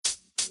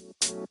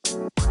It's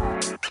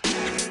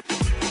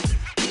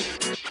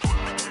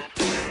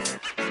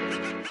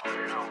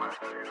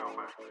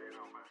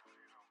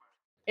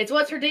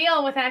What's Her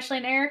Deal with Ashley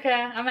and Erica.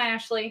 I'm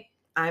Ashley.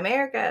 I'm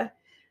Erica.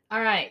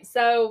 All right.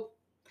 So,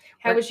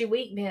 how was your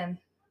week been?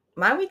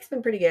 My week's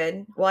been pretty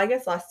good. Well, I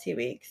guess last 2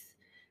 weeks.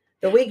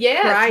 The week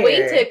Yes, prior,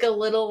 we took a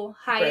little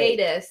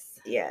hiatus.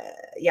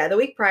 Yeah. The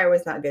week prior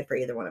was not good for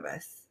either one of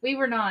us. We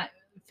were not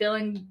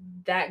feeling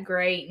that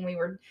great, and we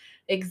were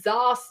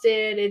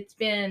exhausted. It's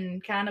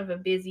been kind of a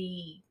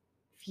busy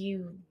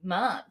few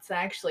months,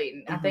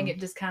 actually. I think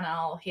it just kind of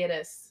all hit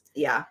us.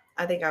 Yeah,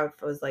 I think I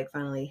was like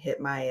finally hit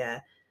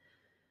my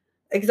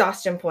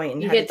exhaustion point.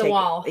 And you hit the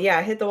wall. Yeah,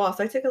 I hit the wall.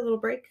 So I took a little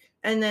break.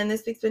 And then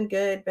this week's been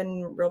good,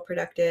 been real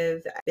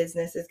productive.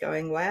 Business is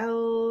going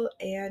well.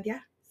 And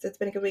yeah, so it's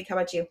been a good week. How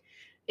about you?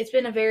 It's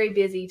been a very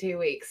busy 2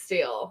 weeks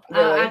still.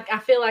 Really? I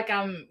feel like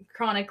I'm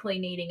chronically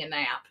needing a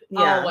nap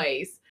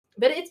always.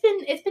 But it's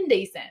been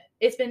decent.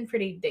 It's been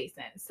pretty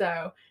decent.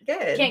 So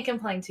good. Can't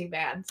complain too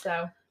bad.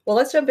 So well,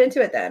 let's jump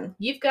into it then.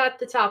 You've got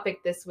the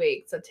topic this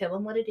week, so tell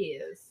them what it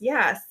is.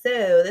 Yeah,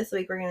 so this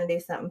week we're going to do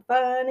something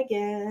fun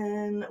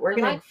again. I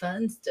like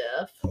fun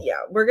stuff.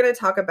 Yeah, we're going to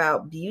talk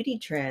about beauty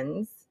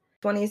trends,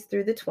 20s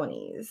through the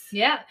 20s.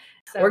 Yeah.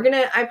 So we're going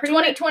to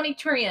 2020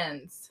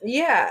 trends.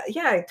 Yeah,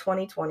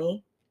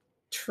 2020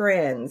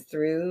 trends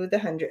through the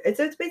 100. It's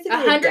basically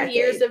 100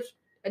 years of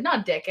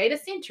not a decade, a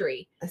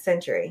century. A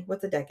century.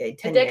 What's a decade?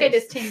 10 years. A decade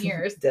is 10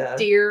 years.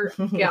 Dear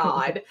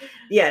God.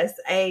 Yes,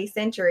 a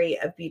century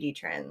of beauty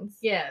trends.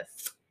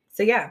 Yes.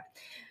 So yeah,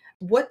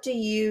 what do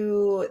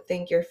you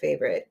think your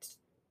favorite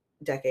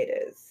decade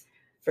is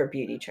for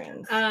beauty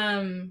trends?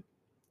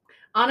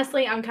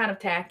 Honestly, I'm kind of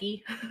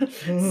tacky.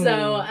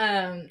 So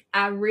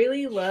I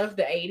really love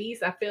the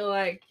 80s. I feel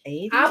like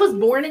 80s? I was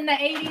born in the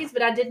 80s,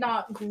 but I did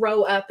not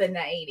grow up in the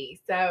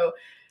 80s. So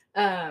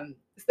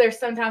there's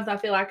sometimes I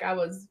feel like I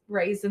was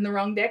raised in the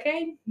wrong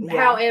decade. Yeah.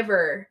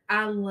 However,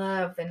 I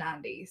love the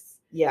 90s.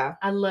 Yeah.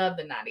 I love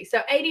the 90s. So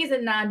 80s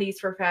and 90s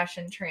for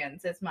fashion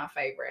trends is my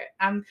favorite.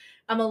 I'm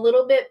a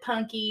little bit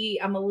punky.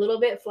 I'm a little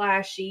bit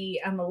flashy.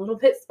 I'm a little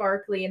bit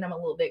sparkly, and I'm a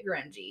little bit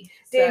grungy.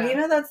 Dude, you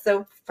know, that's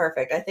so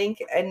perfect. I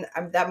think, and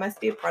that must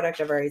be a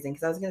product of our raising,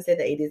 because I was going to say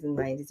the 80s and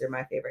 90s are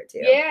my favorite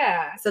too.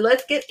 Yeah. So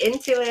let's get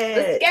into it.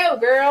 Let's go,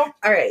 girl.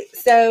 All right.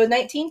 So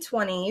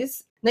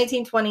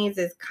 1920s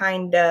is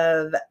kind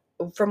of,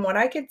 from what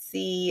I could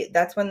see,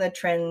 that's when the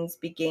trends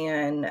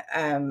began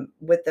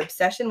with the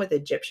obsession with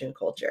Egyptian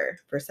culture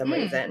for some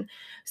reason.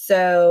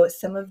 So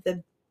some of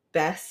the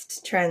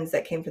best trends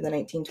that came from the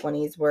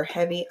 1920s were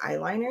heavy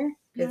eyeliner,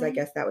 because I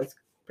guess that was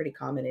pretty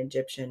common in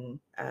Egyptian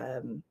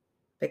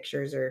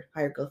pictures or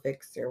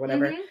hieroglyphics or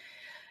whatever.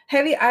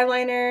 Heavy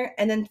eyeliner,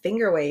 and then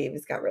finger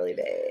waves got really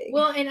big.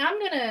 Well, and I'm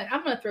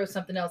gonna throw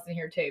something else in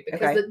here too,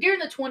 because during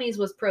the 20s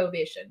was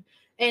Prohibition,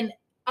 and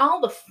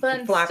all the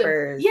fun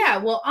flappers.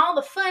 All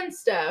the fun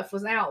stuff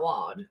was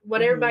outlawed.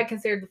 What everybody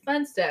considered the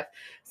fun stuff.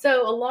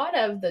 So a lot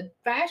of the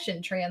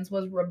fashion trends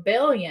was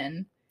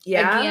rebellion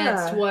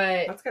against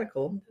what. That's kind of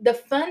cool. The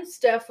fun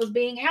stuff was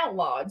being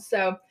outlawed.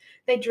 So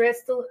they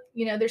dressed,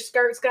 their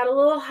skirts got a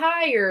little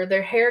higher,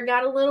 their hair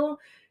got a little,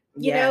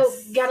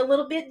 got a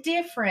little bit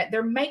different.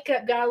 Their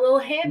makeup got a little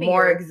heavier,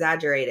 more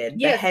exaggerated.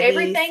 Yes,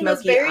 everything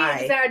was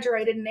very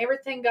exaggerated, and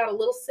everything got a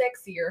little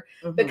sexier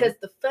because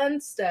the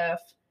fun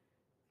stuff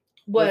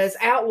was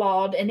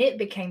outlawed, and it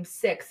became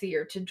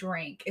sexier to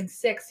drink and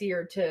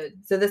sexier to.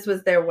 So this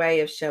was their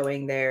way of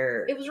showing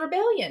their. It was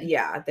rebellion.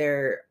 Yeah,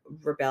 their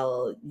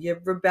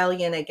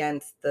rebellion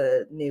against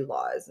the new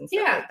laws and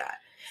stuff like that.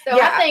 So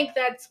I think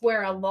that's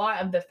where a lot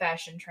of the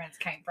fashion trends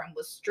came from,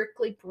 was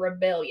strictly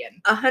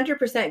rebellion.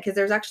 100%, because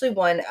there's actually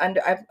one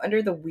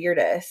under the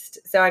weirdest.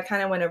 So I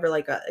kind of went over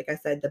like I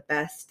said, the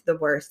best, the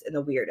worst, and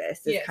the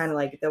weirdest. It's kind of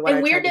like the one.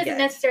 And weird isn't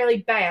necessarily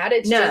bad.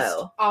 It's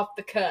just off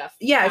the cuff.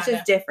 Yeah, it's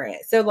just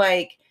different. So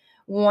like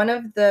one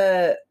of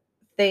the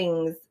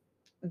things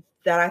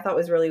that I thought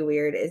was really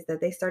weird is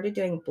that they started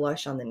doing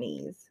blush on the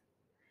knees,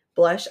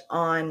 blush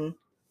on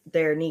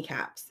their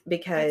kneecaps,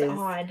 because that's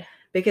odd.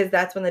 Because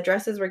that's when the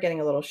dresses were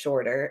getting a little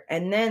shorter,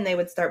 and then they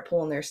would start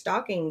pulling their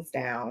stockings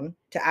down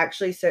to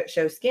actually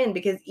show skin,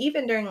 because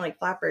even during like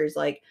flappers,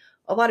 like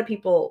a lot of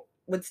people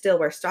would still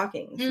wear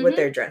stockings with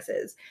their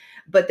dresses.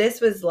 But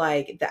this was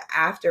like the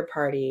after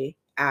party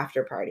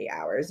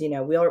hours.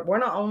 We're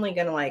not only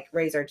going to like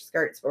raise our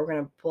skirts, but we're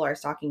going to pull our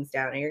stockings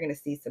down, and you're going to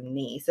see some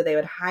knee. So they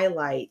would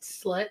highlight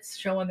sluts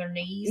showing their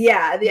knees.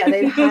 Yeah,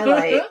 they'd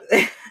highlight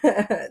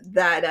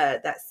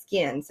that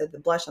skin. So the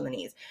blush on the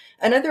knees.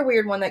 Another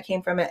weird one that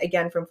came from it,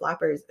 again from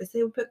flappers, is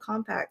they would put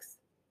compacts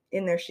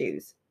in their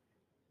shoes.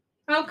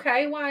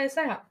 Okay, why is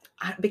that?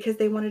 Because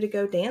they wanted to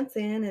go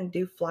dancing and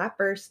do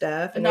flapper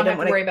stuff, and not have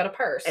to worry about a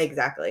purse.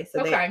 Exactly.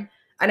 So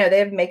I know they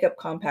have makeup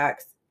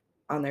compacts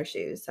on their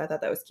shoes. So I thought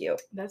that was cute.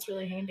 That's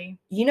really handy.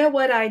 You know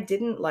what I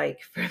didn't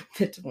like from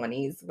the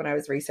 20s when I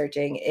was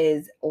researching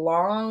is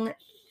long,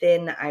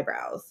 thin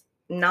eyebrows.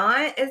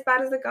 Not as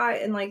bad as it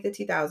got in like the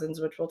 2000s,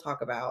 which we'll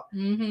talk about.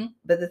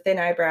 But the thin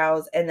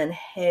eyebrows, and then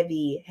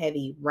heavy,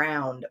 heavy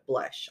round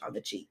blush on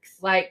the cheeks.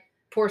 Like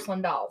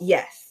porcelain dolls.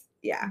 Yes.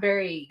 Yeah.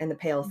 Very. And the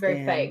pale skin.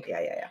 Very fake.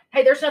 Yeah.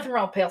 Hey, there's nothing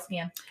wrong with pale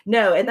skin.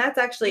 No, and that's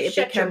actually, it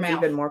Shut your becomes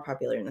mouth. even more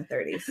popular in the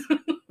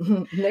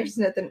 30s. There's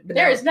nothing.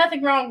 There is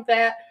nothing wrong with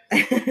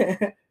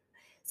that.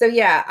 So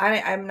yeah,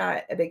 I'm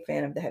not a big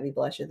fan of the heavy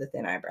blush or the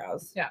thin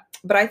eyebrows. Yeah.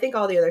 But I think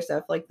all the other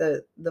stuff, like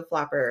the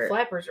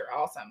flappers are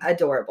awesome.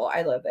 Adorable.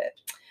 I love it.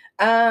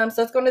 So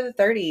let's go into the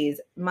 30s.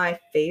 My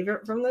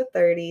favorite from the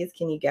 30s,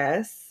 can you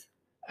guess?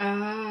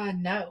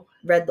 No.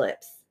 Red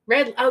lips.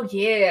 Oh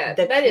yeah,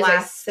 that classic,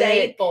 is a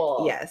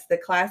staple. Yes, the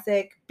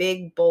classic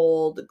big,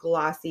 bold,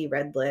 glossy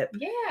red lip.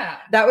 Yeah,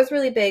 that was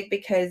really big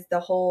because the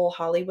whole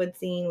Hollywood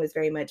scene was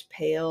very much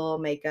pale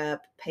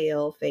makeup,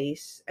 pale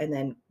face, and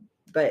then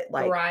but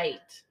like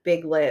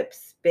big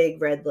lips,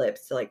 big red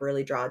lips to like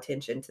really draw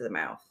attention to the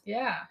mouth.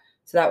 Yeah,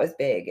 so that was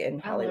big in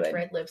Hollywood. I love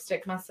red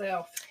lipstick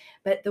myself.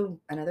 But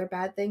another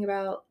bad thing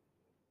about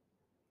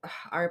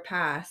our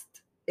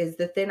past is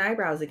the thin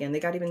eyebrows again.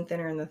 They got even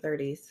thinner in the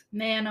 30s.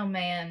 Man, oh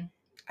man.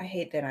 I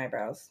hate thin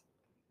eyebrows.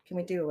 Can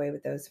we do away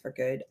with those for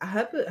good?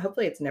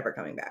 Hopefully it's never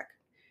coming back.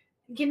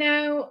 You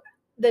know,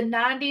 the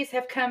 90s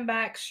have come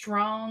back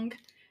strong.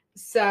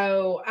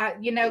 So,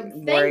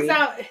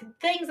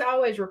 things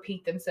always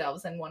repeat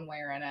themselves in one way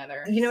or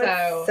another. You know,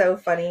 it's so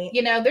funny.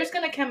 You know, there's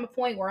going to come a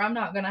point where I'm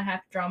not going to have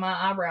to draw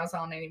my eyebrows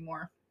on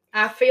anymore.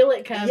 I feel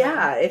it coming.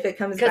 Yeah, if it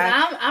comes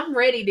back. Because I'm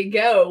ready to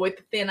go with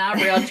the thin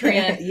eyebrow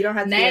trend. You don't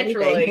have to naturally.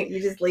 do anything.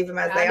 You just leave them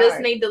as they are. I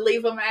just need to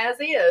leave them as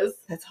is.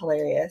 That's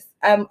hilarious.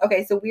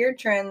 Okay, so weird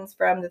trends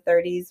from the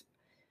 30s.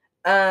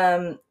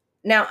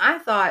 Now I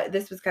thought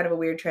this was kind of a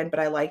weird trend, but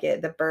I like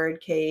it. The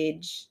bird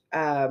cage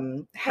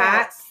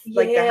hats,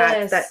 like the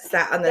hats that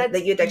sat on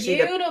that you'd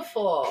actually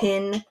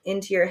pin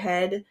into your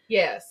head.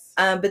 Yes.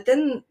 But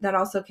then that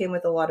also came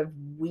with a lot of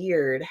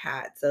weird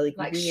hats, so like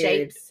weird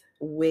shapes.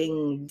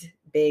 Winged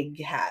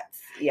big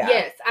hats. Yeah.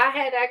 Yes, I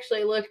had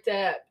actually looked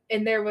up,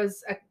 and there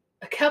was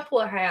a couple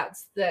of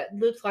hats that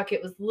looked like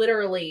it was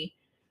literally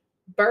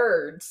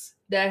birds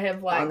that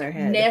have like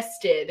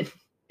nested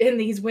in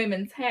these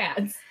women's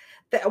hats.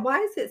 Why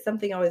is it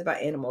something always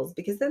about animals?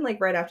 Because then like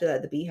right after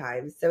that, the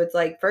beehives. So it's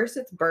like first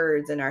it's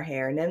birds in our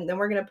hair, and then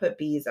we're gonna put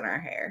bees in our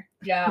hair.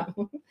 Yeah.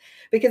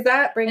 Because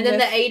that brings. And then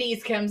the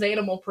 80s comes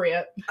animal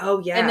print. Oh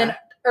yeah. And then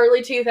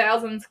early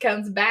 2000s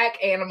comes back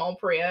animal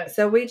print.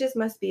 So we just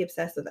must be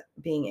obsessed with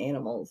being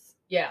animals.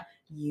 Yeah.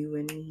 You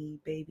and me,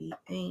 baby,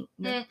 ain't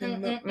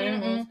nothing but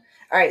animals.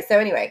 All right. So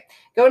anyway,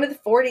 going to the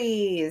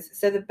 40s.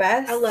 So the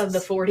best. I love the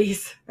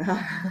 40s.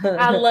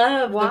 I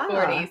love the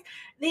 40s.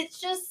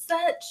 It's just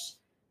such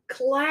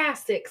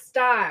classic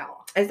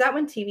style. Is that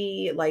when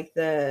TV like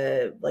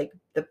the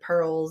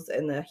pearls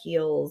and the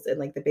heels and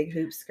like the big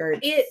hoop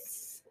skirts?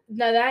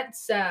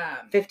 That's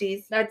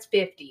 50s. That's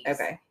 50s.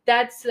 Okay.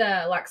 That's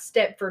like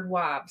Stepford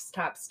Wives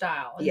type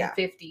style in the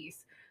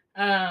 50s.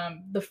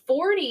 The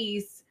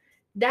 40s,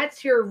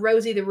 that's your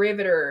Rosie the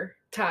Riveter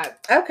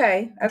type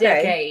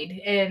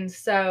decade. And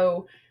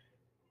so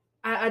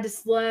I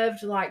just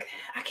loved like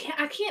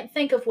I can't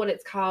think of what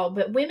it's called,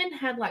 but women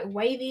had like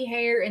wavy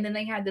hair, and then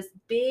they had this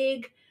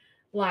big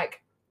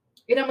like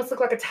it almost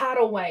looked like a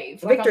tidal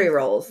wave. Victory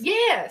rolls.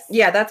 Yes.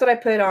 Yeah, that's what I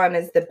put on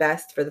as the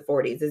best for the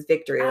 40s is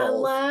victory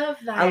rolls.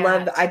 I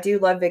love that. I do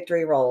love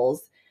victory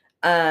rolls.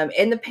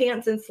 And the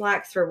pants and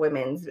slacks for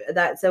women's.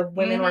 So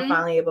women were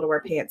finally able to wear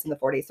pants in the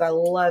 40s. So I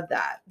love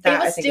that. It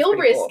was still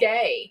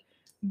risque,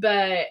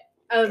 but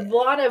a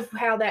lot of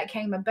how that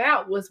came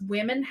about was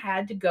women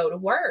had to go to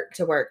work.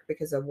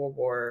 Because of World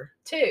War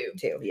II.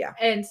 Yeah.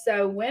 And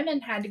so women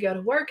had to go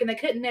to work, and they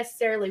couldn't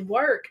necessarily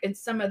work in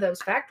some of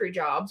those factory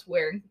jobs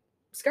wearing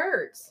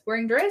skirts,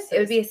 wearing dresses. It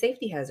would be a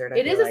safety hazard.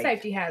 It is a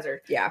safety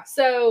hazard. Yeah.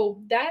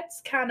 So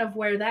that's kind of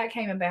where that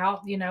came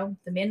about. You know,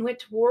 the men went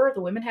to war,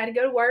 the women had to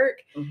go to work.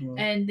 Mm-hmm.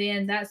 And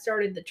then that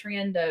started the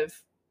trend of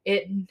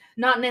it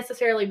not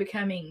necessarily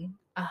becoming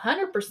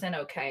 100%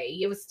 okay.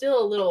 It was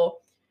still a little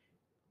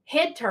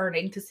head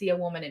turning to see a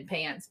woman in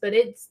pants, but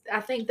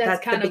I think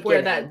that's kind of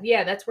where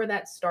that's where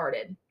that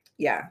started.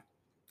 Yeah.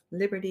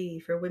 Liberty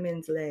for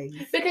women's legs.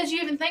 Because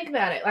you even think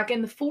about it, like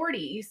in the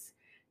 40s,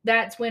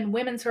 that's when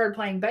women started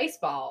playing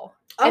baseball.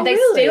 And they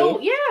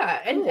really?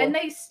 And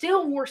they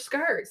still wore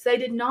skirts. They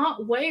did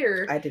not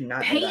wear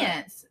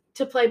pants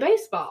to play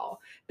baseball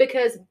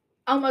because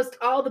almost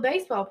all the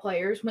baseball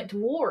players went to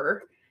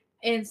war.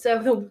 And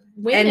so the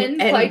women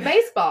played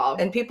baseball.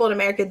 And people in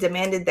America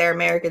demanded their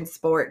American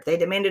sport. They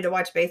demanded to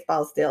watch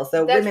baseball still.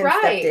 So women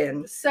stepped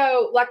in.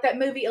 So like that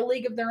movie, A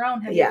League of Their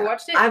Own. Have you ever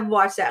watched it? I've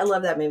watched it. I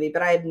love that movie,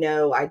 but I have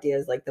no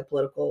ideas like the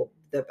political.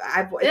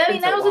 That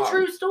was a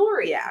true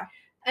story. Yeah.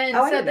 And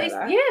so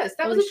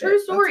that was a true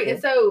story.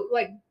 And so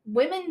like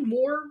women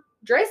wore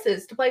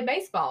dresses to play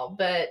baseball,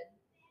 but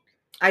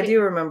I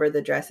do remember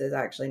the dresses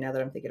actually now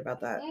that I'm thinking about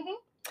that. Mm-hmm.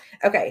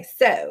 Okay,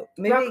 so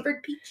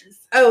Rockford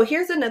Peaches. Oh,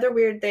 here's another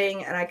weird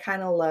thing, and I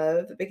kind of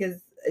love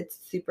because it's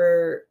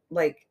super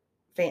like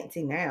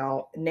fancy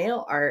now.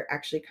 Nail art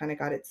actually kind of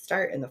got its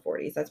start in the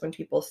 40s. That's when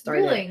people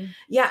started. Really?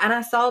 Yeah, and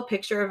I saw a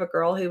picture of a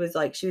girl who was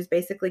like she was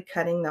basically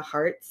cutting the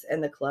hearts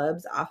and the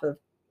clubs off of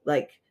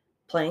like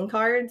playing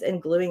cards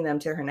and gluing them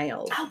to her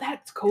nails. Oh,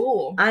 that's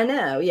cool. I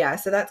know. Yeah.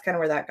 So that's kind of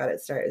where that got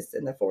its start, is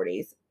in the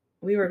 40s.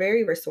 We were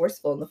very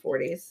resourceful in the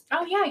 40s.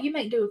 Oh, yeah. You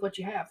make do with what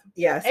you have.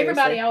 Yeah. Seriously.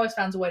 Everybody always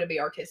finds a way to be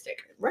artistic.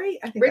 Right.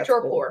 I think rich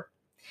or cool. Poor.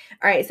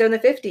 All right. So in the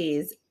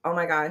 50s, oh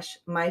my gosh,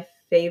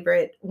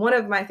 one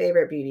of my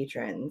favorite beauty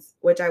trends,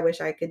 which I wish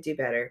I could do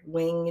better,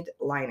 winged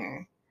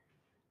liner.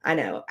 I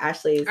know.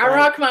 Ashley's I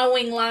rock my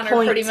wing liner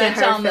pretty much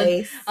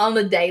on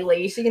the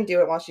daily. She can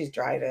do it while she's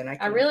driving.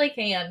 I really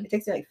can. It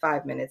takes me like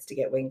 5 minutes to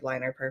get winged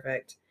liner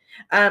perfect.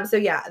 So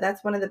yeah,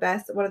 that's one of the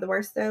best. One of the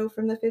worst though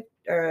from the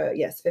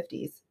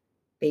 50s.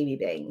 Baby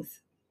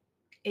bangs.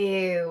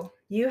 Ew.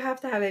 You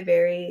have to have a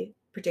very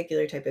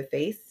particular type of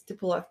face to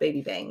pull off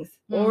baby bangs,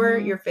 or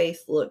your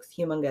face looks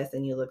humongous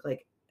and you look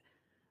like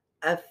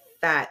a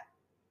fat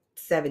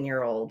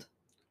 7-year-old.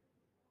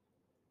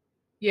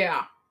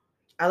 Yeah.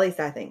 At least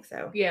I think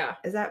so. Yeah.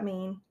 Is that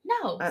mean?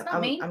 No, it's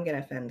not mean. I'm going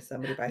to offend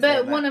somebody by saying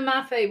that. But one of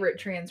my favorite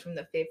trends from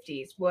the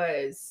 50s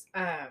was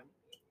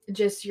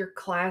just your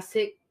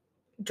classic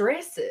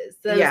dresses.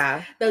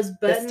 Those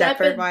button the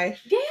Stepford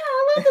wife. Yeah,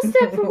 I love the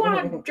Stepford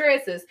wife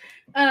dresses.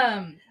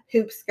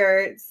 Hoop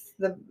skirts,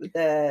 the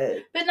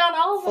But not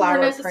all of them were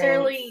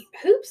necessarily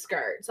hoop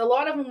skirts. A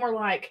lot of them were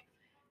like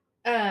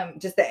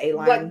just the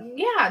A-line.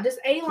 Just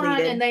A-line,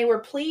 pleated. And they were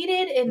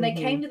pleated, and they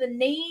came to the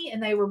knee,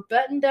 and they were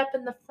buttoned up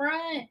in the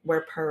front.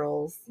 Wear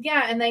pearls.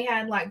 Yeah, and they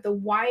had like the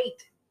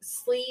white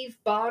sleeve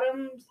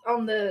bottoms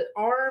on the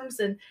arms,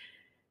 and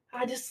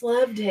I just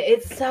loved it.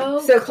 It's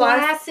so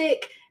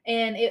classic,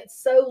 and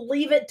it's so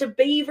Leave It to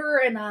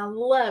Beaver, and I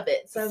love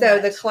it so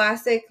much. The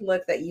classic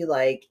look that you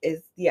like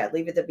is,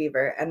 Leave It to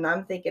Beaver, and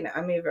I'm thinking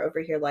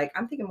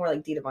more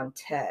like Dita Von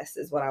Tess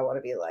is what I want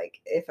to be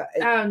like.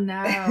 Oh,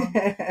 no.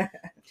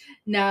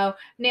 No.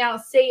 Now,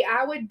 see,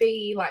 I would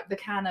be like the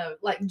kind of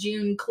like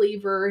June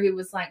Cleaver who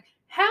was like,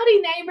 howdy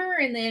neighbor,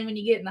 and then when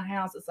you get in the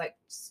house it's like,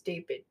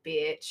 stupid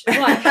bitch.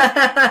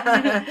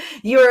 Like,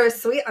 you were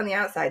sweet on the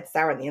outside,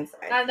 sour on the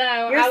inside. I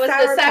know. I was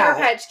the Sour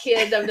Patch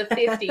Kid of the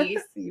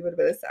 50s. You would have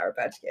been a Sour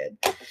Patch Kid.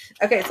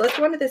 Okay, so let's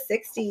go on to the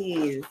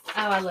 60s. Oh,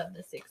 I love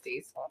the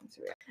 60s.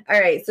 All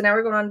right, so now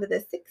we're going on to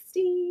the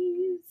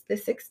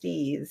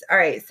 60s. All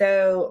right,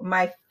 so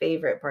my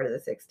favorite part of the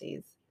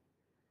 60s.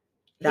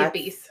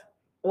 Hippies.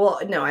 Well,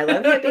 no, I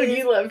love hippies.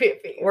 You love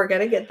hippies. We're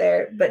going to get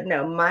there. But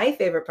no, my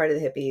favorite part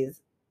of the hippies,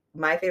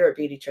 my favorite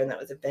beauty trend that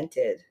was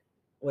invented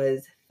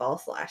was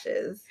false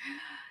lashes.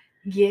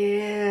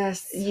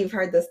 Yes. You've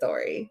heard the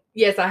story.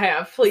 Yes, I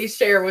have. Please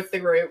share with the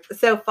group.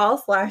 So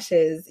false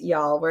lashes,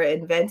 y'all, were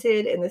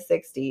invented in the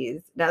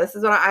 60s. Now, this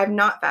is what I've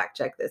not fact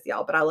checked this,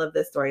 y'all, but I love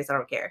this story, so I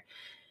don't care.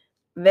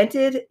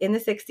 Invented in the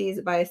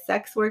 60s by a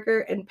sex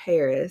worker in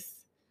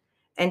Paris,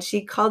 and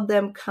she called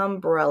them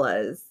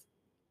cumbrellas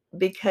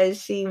because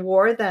she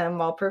wore them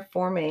while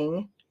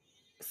performing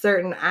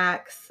certain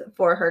acts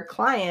for her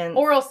clients.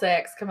 Oral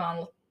sex, come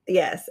on.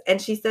 Yes,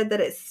 and she said that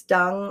it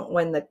stung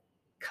when the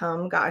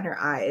cum got in her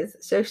eyes,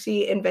 so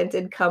she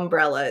invented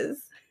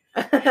cumbrellas.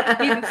 You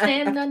can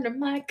stand under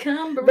my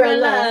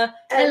cumbrella,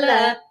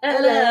 Ella,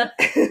 Ella.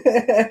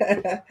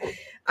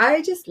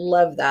 I just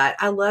love that.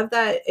 I love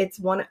that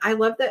I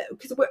love that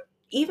because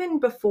even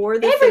before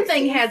the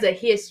everything 60s, has a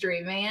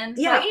history, man.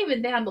 Yeah, like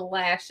even down to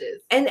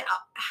lashes. And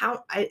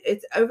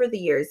it's over the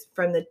years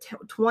from the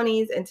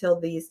 20s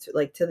until to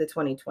the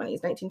 2020s,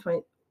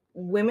 1920.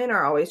 Women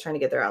are always trying to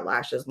get their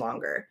eyelashes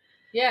longer.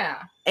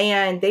 Yeah,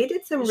 and they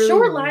did some really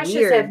short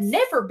lashes have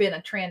never been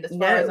a trend as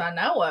far as I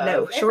know of.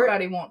 No,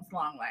 everybody wants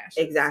long lashes.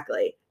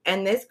 Exactly.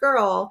 And this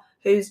girl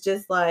who's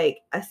just like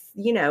a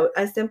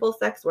simple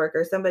sex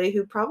worker, somebody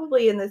who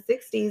probably in the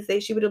 60s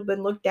she would have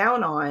been looked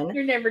down on.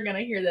 You're never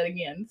gonna hear that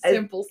again.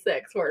 Simple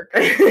sex worker.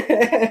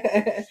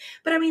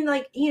 But I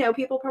mean,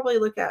 people probably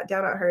look down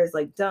at her as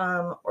like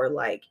dumb or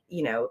like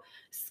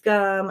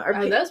scum.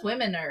 Or those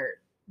women are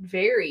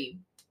very,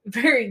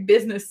 very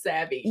business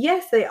savvy.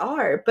 Yes, they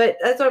are. But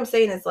that's what I'm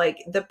saying is like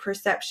the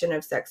perception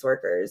of sex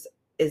workers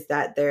is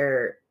that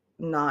they're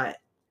not.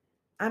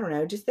 I don't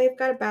know, just they've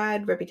got a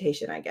bad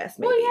reputation, I guess.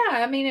 Maybe. Well,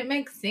 yeah, I mean, it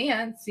makes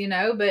sense,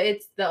 but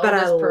it's the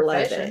oldest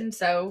profession,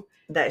 so.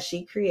 That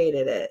she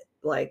created it,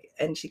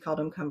 and she called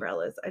them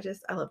cumbrellas.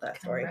 I love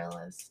that story.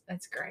 Cumbrellas,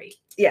 that's great.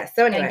 Yeah,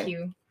 so anyway. Thank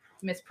you,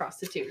 Miss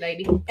Prostitute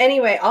Lady.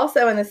 Anyway,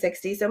 also in the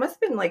 60s, so it must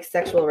have been like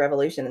sexual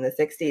revolution in the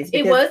 60s.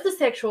 It was the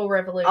sexual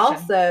revolution.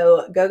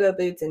 Also, go-go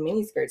boots and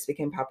miniskirts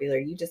became popular.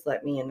 You just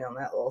let me in on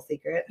that little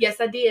secret.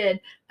 Yes, I did.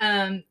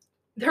 The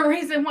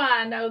reason why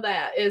I know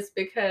that is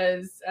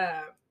because...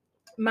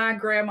 my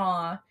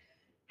grandma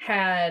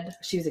had.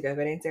 She was a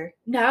go-go dancer.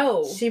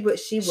 No, she would.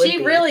 She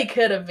really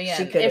could have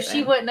been if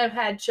she wouldn't have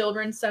had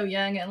children so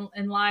young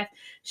in life.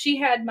 She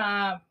had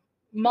my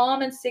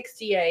mom in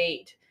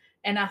 68,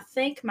 and I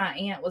think my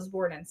aunt was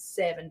born in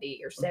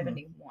 70 or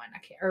 71. I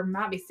can't, or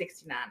might be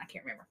 69. I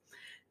can't remember.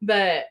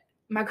 But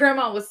my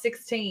grandma was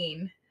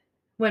 16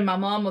 when my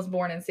mom was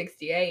born in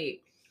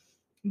 68.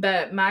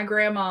 But my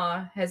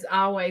grandma has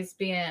always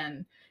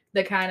been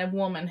the kind of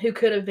woman who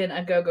could have been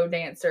a go-go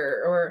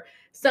dancer or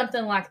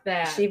something like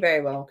that. She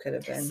very well could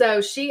have been.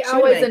 So she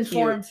always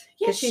informed.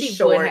 Because she's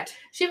short.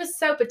 She was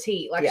so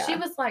petite. Like she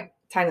was like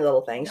tiny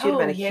little thing. She'd have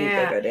been a cute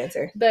go-go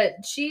dancer.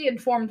 But she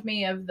informed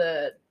me of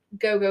the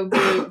go-go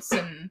boots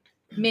and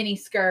mini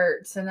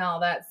skirts and all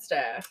that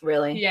stuff.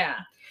 Really? Yeah.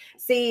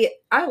 See,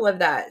 I love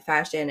that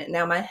fashion.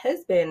 Now, my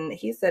husband,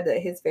 he said that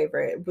his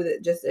favorite,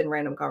 just in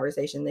random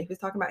conversation, that he was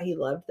talking about, he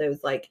loved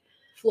those like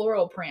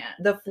floral print.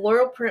 The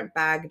floral print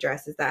bag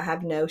dresses that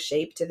have no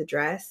shape to the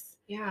dress.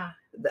 Yeah.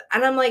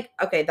 And I'm like,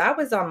 okay, that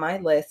was on my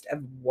list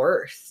of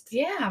worst.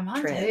 Yeah,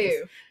 mine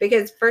too.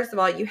 Because first of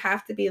all, you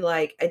have to be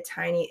like a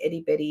tiny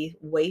itty bitty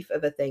waif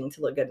of a thing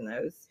to look good in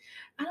those.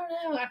 I don't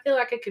know. I feel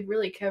like it could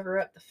really cover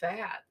up the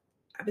fat.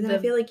 But I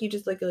feel like you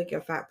just look like a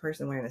fat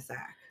person wearing a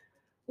sack.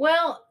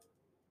 Well,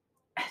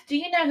 do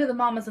you know who the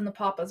Mamas and the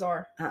Papas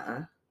are?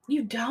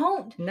 You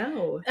don't?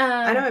 No.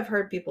 I know I've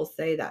heard people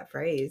say that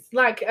phrase.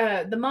 Like,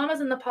 the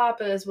Mamas and the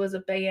Papas was a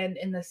band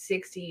in the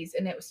 60s,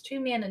 and it was 2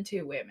 men and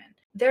 2 women.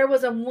 There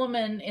was a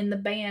woman in the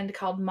band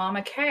called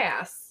Mama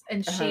Cass,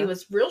 and she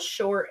was real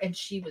short, and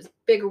she was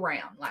big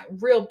around, like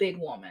real big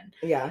woman.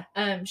 Yeah.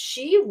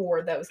 She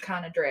wore those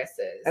kind of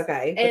dresses.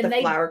 Okay. And with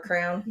the flower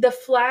crown? The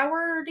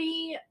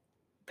flowery,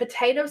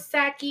 potato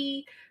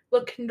sacky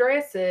looking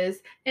dresses,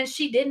 and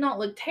she did not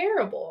look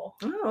terrible.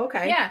 Oh,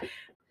 okay. Yeah.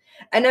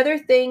 Another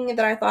thing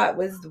that I thought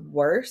was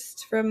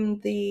worst from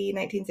the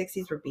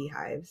 1960s were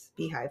beehive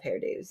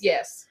hairdos.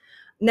 Yes.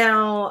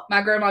 Now,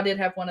 my grandma did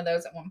have one of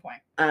those at one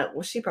point.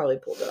 Well, she probably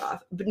pulled it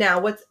off. But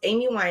now,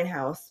 Amy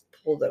Winehouse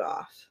pulled it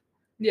off.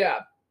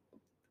 Yeah.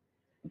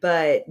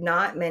 But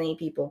not many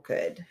people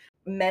could.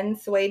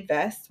 Men's suede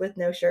vests with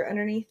no shirt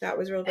underneath. That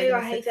was real big.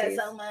 I hate that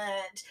so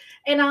much.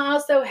 And I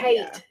also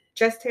hate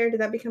chest hair. Did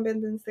that become big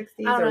in the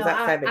 60s or was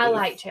that 70s? I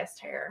like chest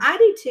hair. I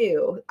do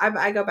too.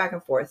 I go back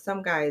and forth.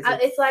 Some guys,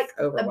 it's like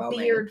a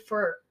beard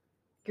for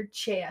your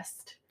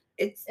chest.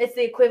 It's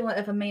the equivalent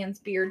of a man's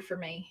beard for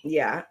me.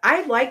 Yeah,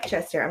 I like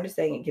chest hair. I'm just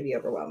saying it can be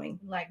overwhelming.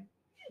 Like,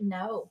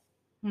 no.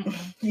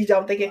 You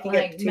don't think it can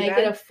get too make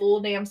bad? It a full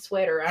damn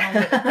sweater. I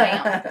don't give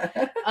a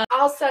damn.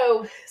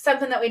 Also,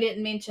 something that we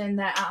didn't mention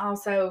that I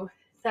also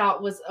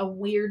thought was a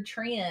weird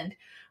trend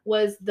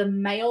was the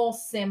male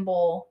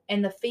symbol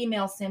and the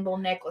female symbol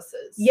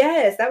necklaces.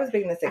 Yes, that was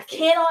big in the 60s. I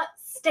cannot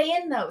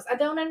stand those. I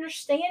don't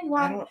understand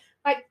why.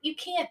 Like, you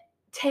can't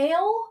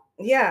tell.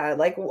 Yeah,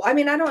 like, I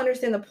mean, I don't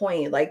understand the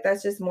point. Like,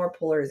 that's just more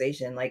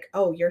polarization. Like,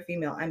 oh, you're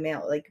female, I'm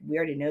male. Like, we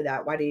already know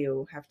that. Why do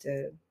you have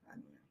to? I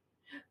don't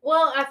know.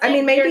 Well, I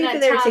mean, maybe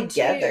if they're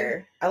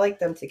together. I like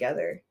them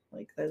together.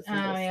 Like those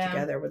symbols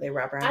together where they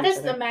wrap around. I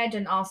just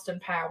imagine Austin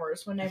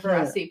Powers whenever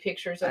I see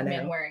pictures of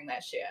men wearing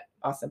that shit.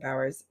 Austin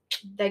Powers.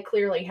 They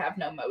clearly have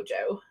no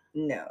mojo.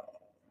 No.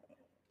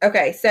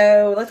 Okay,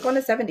 so let's go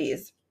into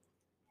 70s.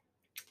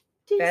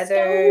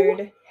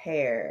 Feathered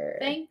hair.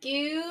 Thank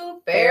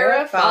you,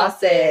 Farrah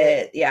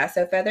Fawcett. Yeah,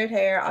 so feathered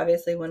hair,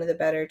 obviously one of the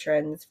better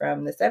trends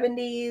from the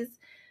 70s.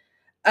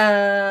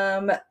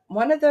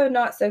 One of the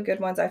not so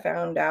good ones I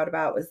found out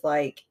about was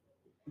like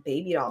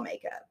baby doll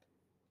makeup.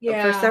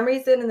 Yeah. For some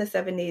reason in the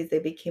 70s, they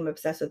became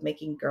obsessed with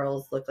making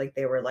girls look like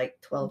they were like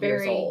 12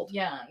 years old.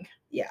 Young.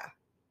 Yeah.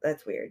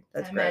 That's weird.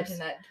 That's I gross. imagine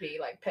that to be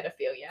like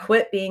pedophilia.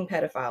 Quit being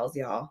pedophiles,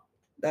 y'all.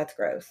 That's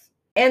gross.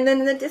 And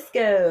then the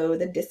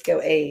disco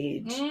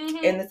age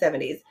in the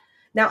 70s.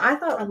 Now,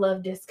 I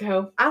love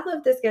disco. I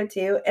love disco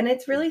too. And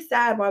it's really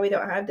sad why we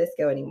don't have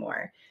disco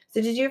anymore.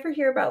 So did you ever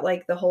hear about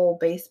like the whole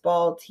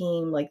baseball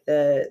team, like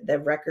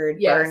the record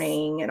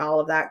burning and all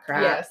of that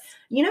crap? Yes.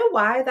 You know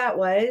why that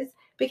was?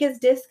 Because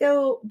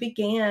disco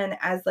began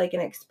as like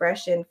an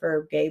expression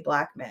for gay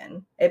black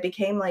men. It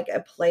became like a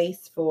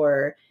place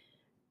for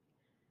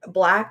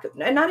black,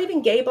 not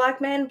even gay black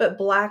men, but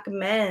black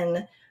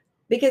men.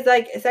 Because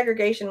like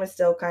segregation was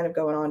still kind of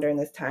going on during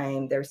this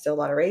time. There was still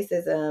a lot of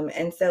racism.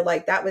 And so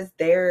like that was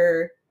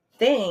their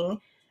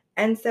thing.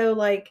 And so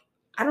like,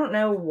 I don't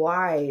know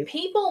why.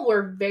 People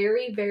were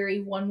very, very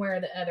one way or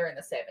the other in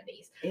the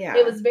 70s. Yeah.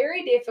 It was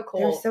very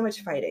difficult. There was so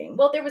much fighting.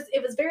 Well, it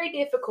was very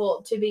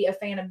difficult to be a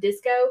fan of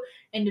disco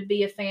and to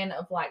be a fan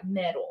of like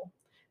metal.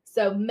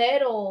 So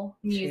metal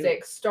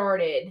music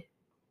started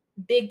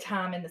big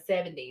time in the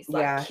 70s.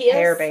 Like Kiss.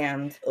 Hair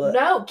band. Ugh.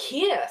 No,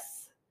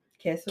 Kiss.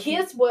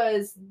 Kiss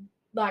was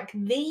like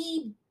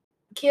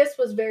Kiss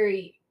was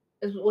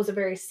a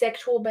very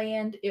sexual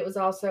band. It was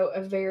also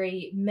a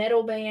very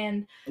metal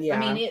band. Yeah. I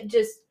mean, it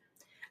just.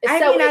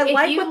 I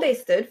like what they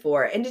stood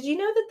for. And did you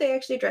know that they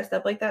actually dressed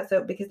up like that?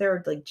 So because they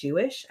were like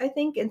Jewish, I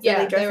think, and so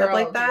they dressed up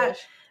like that,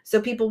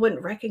 so people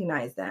wouldn't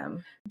recognize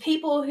them.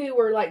 People who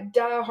were like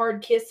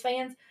diehard Kiss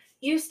fans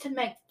used to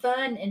make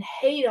fun and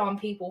hate on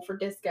people for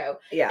disco.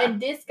 Yeah,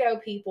 and disco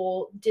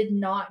people did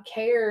not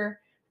care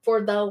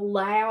for the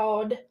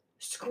loud,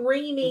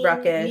 screaming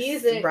ruckus,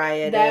 music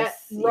riotous,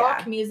 that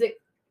rock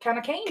music kind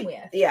of came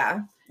with.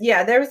 Yeah,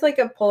 there was like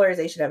a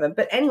polarization of them.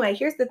 But anyway,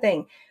 here's the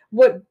thing: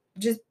 what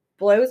just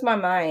blows my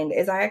mind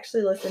is I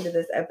actually listened to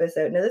this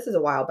episode. Now, this is a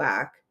while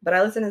back, but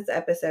I listened to this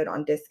episode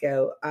on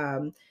disco.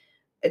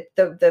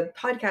 The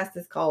podcast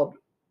is called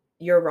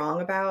You're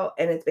Wrong About,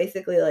 and it's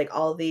basically like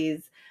all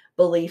these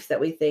beliefs that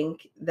we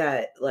think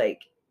that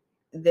like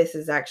this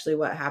is actually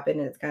what happened,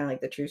 and it's kind of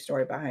like the true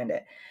story behind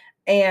it.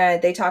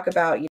 And they talk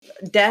about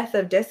death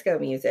of disco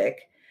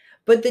music.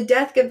 But the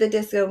death of the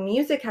disco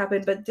music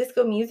happened, but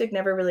disco music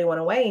never really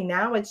went away.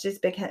 Now it's just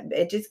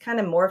it just kind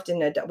of morphed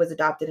into, was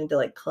adopted into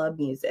like club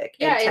music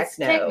and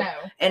techno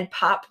and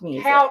pop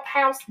music.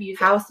 House music.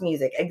 House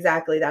music,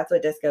 exactly. That's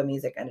what disco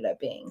music ended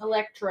up being.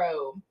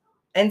 Electro.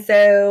 And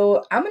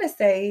so I'm going to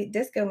say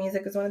disco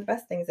music is one of the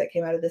best things that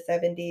came out of the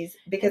 70s,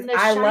 because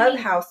I love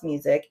house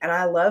music and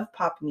I love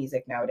pop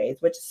music nowadays,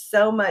 which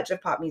so much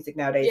of pop music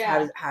nowadays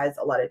has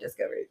a lot of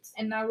disco roots.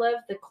 And I love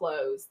the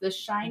clothes, the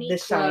shiny,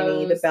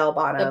 the bell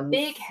bottoms, the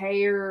big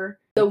hair.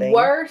 The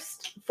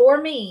worst for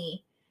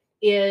me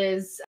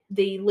is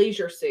the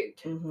leisure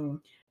suit. Mm-hmm.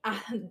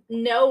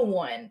 No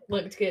one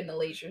looked good in the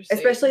leisure suit.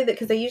 Especially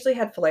because they usually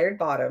had flared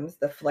bottoms,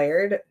 the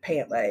flared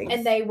pant legs.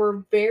 And they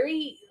were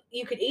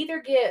you could either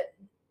get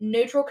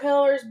neutral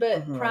colors,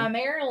 but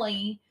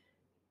primarily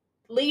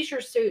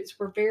leisure suits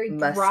were very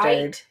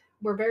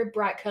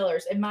bright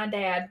colors. And my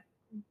dad,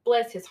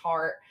 bless his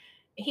heart,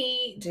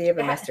 do you have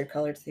a mustard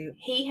colored suit?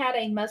 He had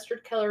a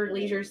mustard colored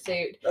leisure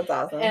suit. That's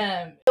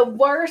awesome. The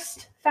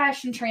worst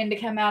fashion trend to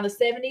come out of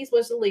the 70s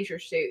was the leisure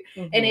suit.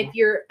 Mm-hmm. And if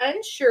you're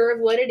unsure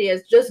of what it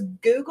is, just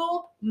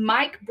Google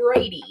Mike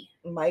Brady.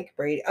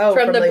 Oh,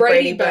 from the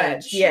Brady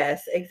Bunch.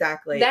 Yes,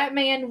 exactly. That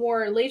man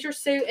wore a leisure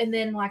suit and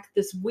then like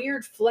this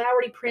weird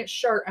flowery print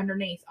shirt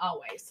underneath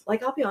always.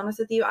 Like, I'll be honest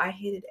with you, I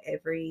hated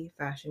every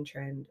fashion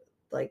trend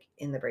like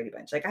in the Brady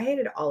Bunch. Like, I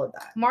hated all of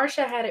that.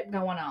 Marsha had it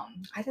going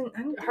on. I don't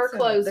her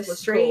clothes the was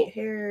straight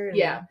cool. hair.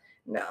 Yeah.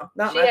 No,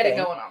 not she my had thing.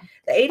 It going on.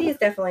 The 80s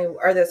definitely,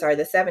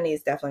 the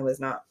 70s definitely was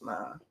not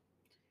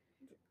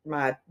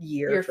my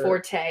year. Your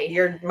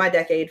forte. My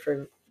decade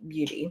for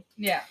beauty.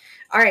 Yeah.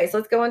 All right, so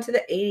let's go on to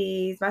the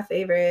 80s. My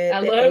favorite. I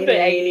love the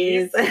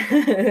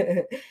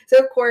 80s. So,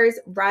 of course,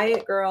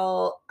 Riot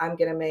Grrrl, I'm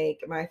going to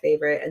make my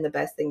favorite and the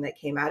best thing that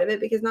came out of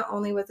it, because not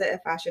only was it a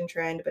fashion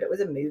trend, but it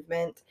was a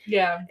movement.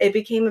 Yeah. It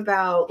became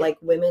about like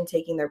women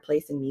taking their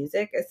place in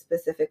music,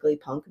 specifically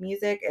punk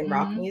music and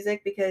rock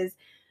music, because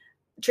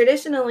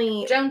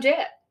traditionally... Joan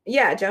Jett.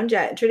 Yeah, Joan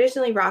Jett.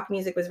 Traditionally, rock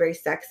music was very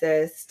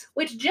sexist.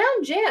 Which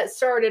Joan Jett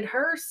started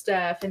her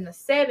stuff in the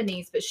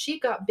 70s, but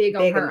she got big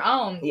on her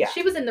own. Yeah.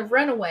 She was in the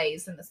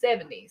Runaways in the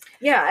 70s.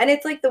 Yeah, and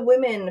it's like the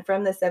women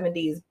from the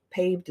 70s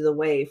paved the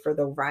way for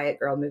the Riot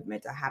Grrrl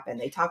movement to happen.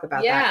 They talk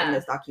about that in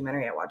this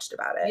documentary I watched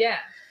about it. Yeah.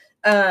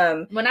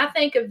 When I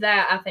think of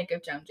that, I think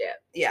of Joan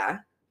Jett. Yeah.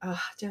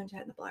 Oh, Joan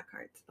Jett and the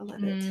Blackhearts. I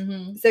love it.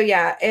 Mm-hmm. So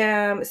yeah,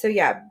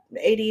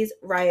 80s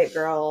Riot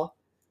Grrrl.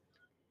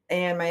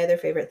 And my other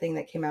favorite thing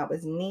that came out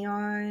was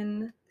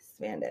neon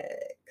spandex.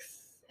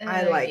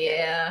 I like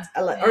it.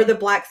 Or the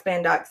black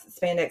spandex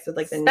with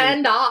like the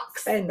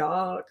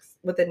spandex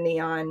with the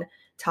neon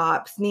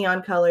tops,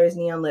 neon colors,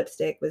 neon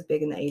lipstick was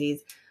big in the 80s.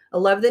 I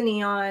love the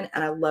neon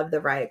and I love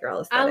the Riot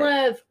Grrrl aesthetic.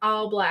 I love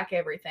all black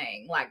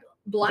everything, like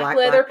black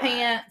leather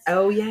pants.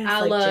 Oh yes,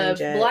 I love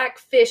black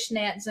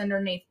fishnets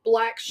underneath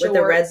black shorts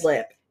with the red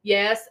lip.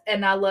 Yes,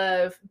 and I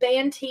love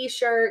band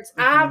T-shirts.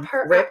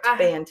 Mm-hmm. Ripped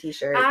band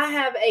T-shirts. I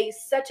have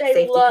such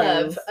a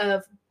love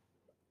of.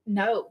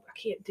 No, I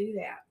can't do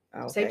that.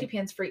 Okay. Safety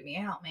pins freak me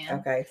out, man.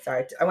 Okay,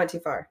 sorry, I went too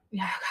far. Oh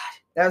God,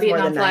 that was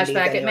Vietnam more than flashback.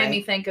 90s, anyway. It made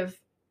me think of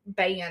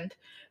band.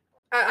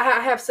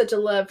 I have such a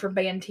love for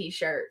band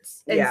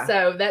T-shirts, and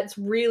so that's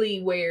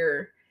really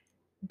where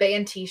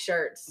band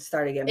T-shirts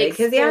started getting big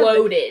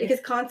exploded. Because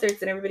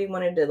concerts and everybody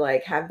wanted to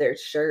like have their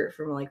shirt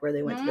from like where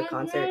they went to the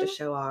concert to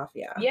show off.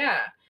 Yeah.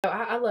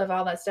 I love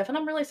all that stuff, and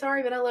I'm really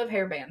sorry, but I love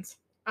hair bands.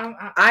 I'm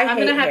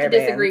gonna have to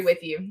disagree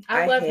with you.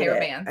 I love hair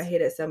bands. I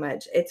hate it so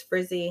much. It's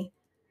frizzy.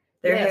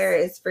 Their hair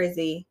is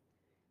frizzy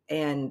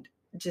and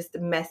just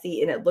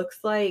messy, and it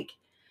looks like.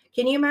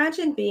 Can you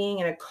imagine being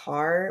in a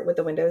car with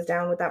the windows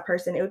down with that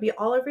person? It would be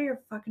all over your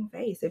fucking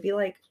face. It'd be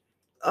like,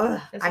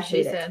 ugh, I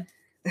hate it.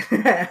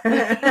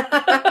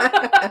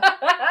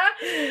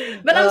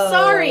 But I'm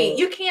sorry,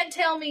 you can't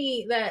tell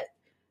me that.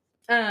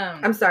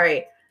 I'm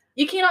sorry.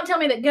 You cannot tell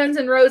me that Guns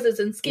N' Roses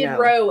and Skid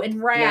Row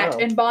and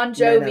Rat and Bon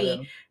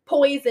Jovi,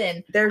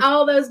 Poison,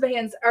 all those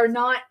bands are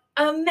not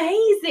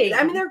amazing.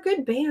 I mean, they're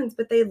good bands,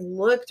 but they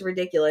looked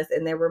ridiculous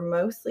and they were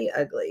mostly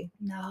ugly.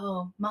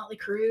 No, Motley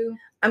Crue.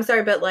 I'm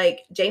sorry, but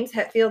like James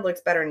Hetfield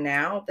looks better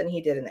now than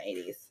he did in the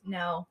 80s.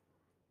 No.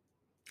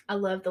 I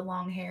love the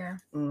long hair.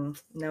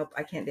 Nope,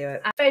 I can't do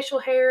it. Facial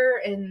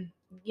hair and,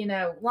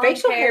 long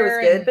facial hair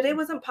was good, but it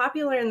wasn't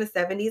popular in the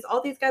 70s.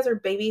 All these guys are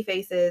baby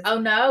faces. Oh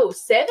no,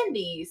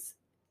 70s.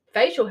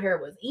 Facial hair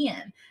was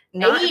in.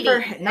 Not for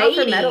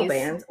metal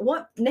bands.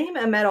 Name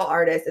a metal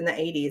artist in the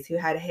 80s who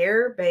had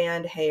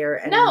band hair.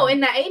 And no, in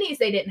the 80s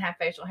they didn't have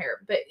facial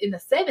hair, but in the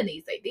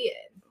 70s they did.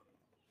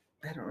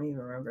 I don't even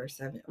remember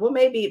 70s. Well,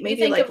 maybe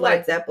like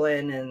Led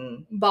Zeppelin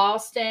and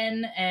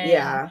Boston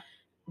and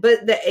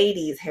but the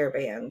 80s hair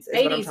bands is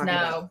 80s, what I'm talking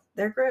about.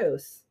 They're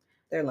gross.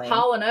 They're lame.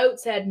 Hall &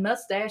 Oates had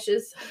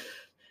mustaches.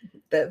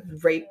 The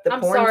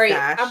porn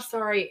stash. I'm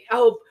sorry.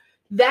 Oh,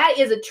 That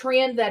is a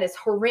trend that is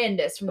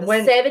horrendous from the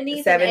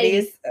 70s and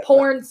 80s.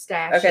 Porn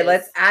stashes. Okay,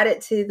 let's add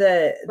it to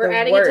We're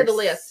adding it to the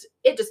list.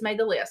 It just made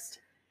the list.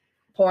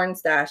 Porn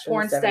stash.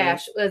 Porn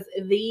stash was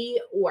the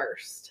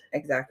worst.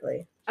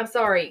 Exactly. I'm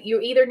sorry. You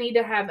either need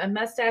to have a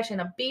mustache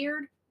and a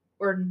beard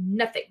or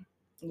nothing.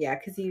 Yeah,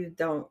 because you're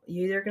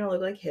either going to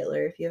look like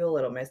Hitler if you have a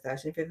little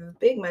mustache. And if you have a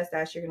big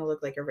mustache, you're going to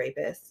look like a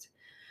rapist.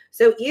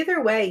 So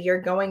either way,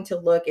 you're going to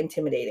look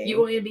intimidating. You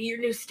want to be your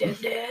new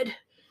stepdad?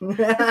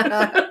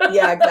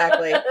 Yeah,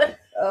 exactly.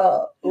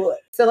 Oh,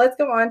 so let's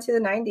go on to the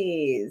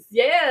 90s.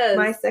 Yes.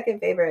 My second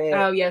favorite.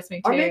 Oh, yes, me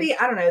too. Or maybe,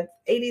 I don't know,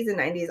 80s and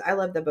 90s. I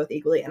love them both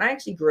equally. And I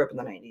actually grew up in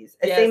the 90s.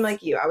 Same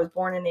like you. I was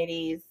born in the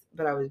 80s,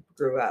 but I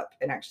grew up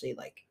and actually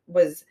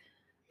was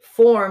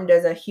formed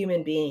as a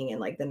human being in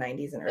like the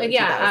 90s and early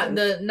 2000s.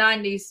 The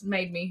 90s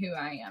made me who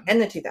I am.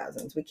 And the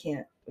 2000s. We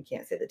can't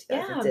say the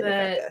 2000s didn't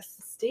affect us.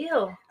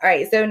 Still. All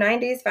right, so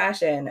 90s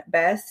fashion.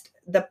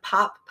 The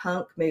pop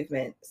punk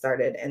movement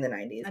started in the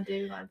 90s. I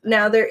do like that.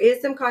 Now, there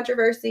is some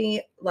controversy.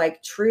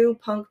 Like, true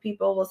punk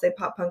people will say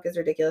pop punk is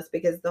ridiculous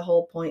because the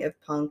whole point of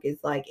punk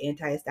is like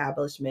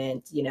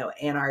anti-establishment,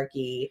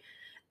 anarchy.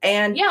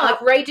 And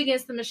like Rage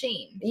Against the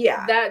Machine.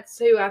 Yeah. That's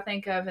who I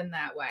think of in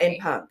that way. In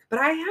punk. But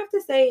I have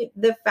to say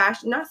the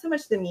fashion, not so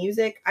much the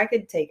music. I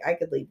could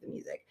leave the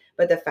music.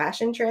 But the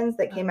fashion trends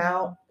that came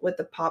out with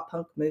the pop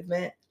punk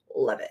movement,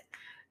 love it.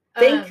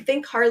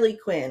 Think Harley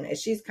Quinn.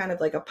 She's kind of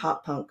like a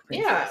pop punk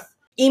princess. Yeah.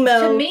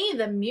 Emo. To me,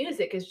 the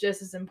music is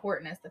just as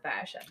important as the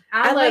fashion.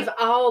 I love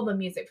all the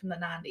music from the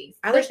 90s.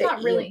 There's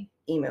not really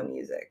emo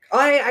music.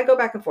 I go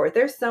back and forth.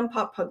 There's some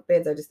pop punk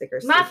bands I just think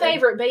are stupid. My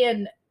favorite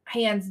band,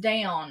 hands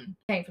down,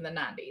 came from the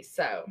 90s.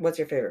 So, what's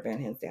your favorite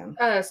band, hands down?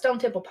 Stone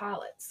Temple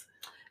Pilots.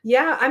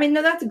 Yeah, I mean,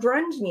 no, that's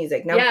grunge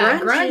music. Now,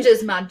 grunge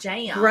is my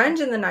jam.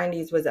 Grunge in the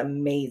 90s was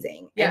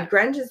amazing. Yeah. And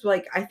grunge is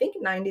I think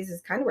 90s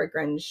is kind of where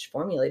grunge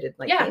formulated,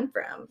 came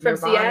from. From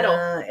Nirvana Seattle.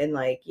 And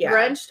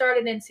Grunge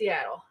started in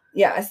Seattle.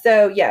 Yeah,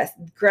 so yes,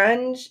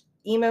 grunge,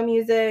 emo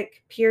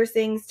music,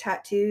 piercings,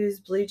 tattoos,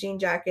 blue jean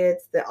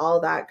jackets, all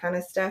that kind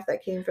of stuff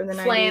that came from the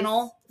 90s.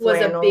 Flannel was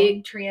a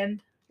big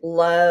trend.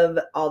 Love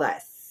all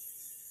that.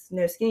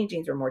 No, skinny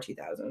jeans were more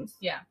 2000s.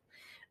 Yeah.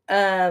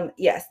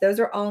 Yes, those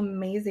are all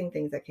amazing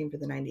things that came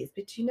from the 90s.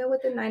 But do you know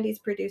what the 90s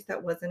produced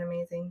that wasn't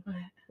amazing?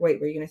 Wait,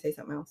 were you going to say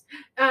something else?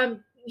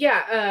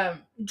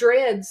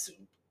 Dreads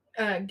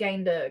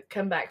gained a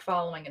comeback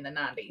following in the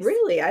 90s.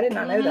 Really? I did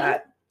not know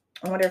that.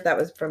 I wonder if that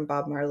was from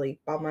Bob Marley.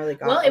 Bob Marley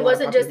got. Well, it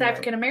wasn't just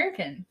African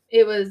American.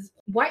 It was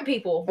white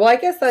people. Well, I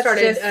guess that's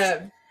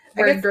started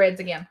wearing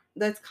dreads again.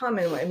 That's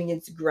common. I mean,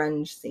 it's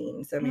grunge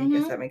scene, so I mean, I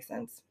guess that makes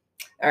sense.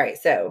 All right,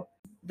 so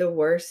the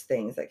worst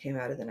things that came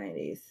out of the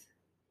 90s.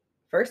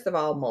 First of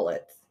all,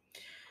 mullets.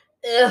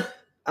 Ugh.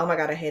 Oh my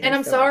God, I hate it. And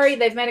I'm sorry,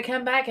 they've made a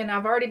comeback, and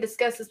I've already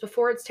discussed this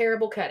before. It's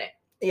terrible. Cut it.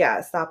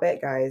 Yeah, stop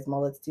it, guys.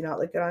 Mullets do not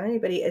look good on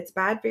anybody. It's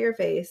bad for your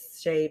face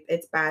shape.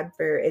 It's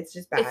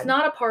just bad. It's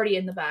not a party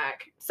in the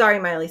back. Sorry,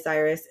 Miley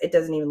Cyrus. It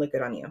doesn't even look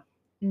good on you.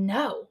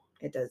 No.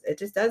 It does. It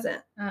just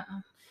doesn't.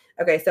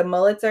 Okay, so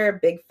mullets are a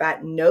big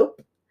fat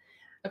nope.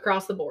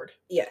 Across the board.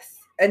 Yes.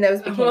 And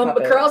those became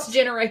across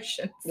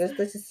generations. Let's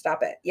just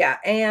stop it. Yeah.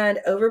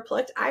 And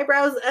overplucked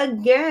eyebrows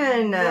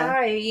again.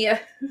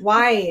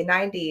 Why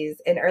 90s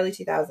and early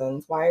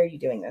 2000s? Why are you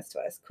doing this to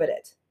us? Quit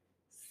it.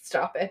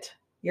 Stop it.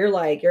 You're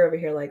over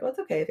here well, it's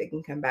okay if it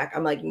can come back.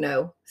 I'm like,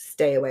 no,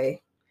 stay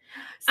away.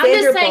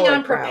 I'm just saying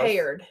I'm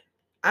prepared.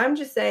 I'm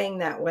just saying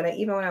that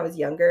even when I was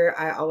younger,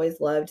 I always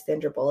loved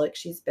Sandra Bullock.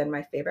 She's been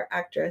my favorite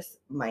actress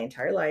my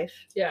entire life.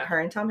 Yeah. Her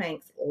and Tom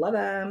Hanks. Love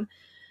them.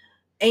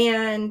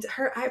 And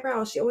her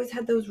eyebrows, she always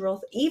had those real,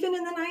 even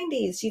in the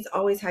 90s, she's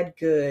always had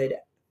good,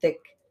 thick,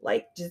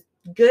 just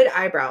good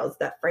eyebrows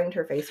that framed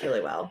her face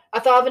really well. I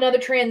thought of another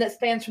trend that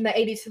spans from the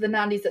 80s to the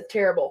 90s that's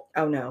terrible.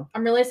 Oh, no.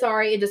 I'm really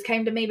sorry. It just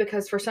came to me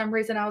because for some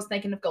reason I was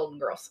thinking of Golden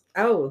Girls.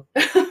 Oh.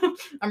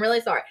 I'm really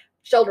sorry.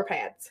 Shoulder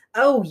pads.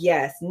 Oh,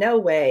 yes. No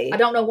way. I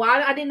don't know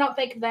why I did not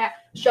think of that.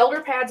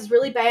 Shoulder pads is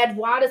really bad.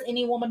 Why does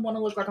any woman want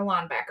to look like a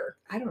linebacker?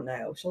 I don't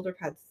know. Shoulder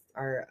pads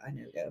are a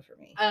no-go for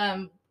me.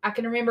 I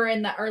can remember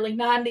in the early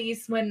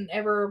 90s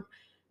whenever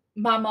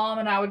my mom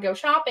and I would go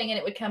shopping and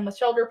it would come with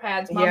shoulder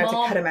pads. You had to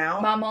cut them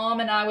out? My mom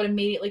and I would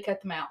immediately cut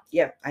them out.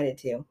 Yep, I did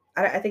too.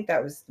 I think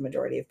that was the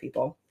majority of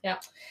people. Yeah.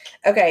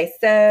 Okay,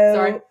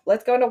 so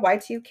let's go into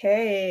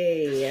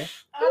Y2K.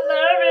 I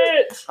love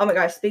it. Oh my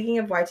gosh, speaking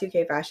of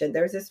Y2K fashion,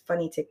 there was this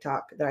funny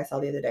TikTok that I saw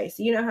the other day.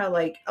 So you know how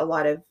a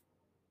lot of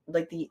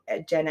the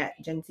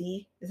Gen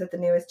Z, is that the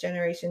newest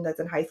generation that's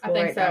in high school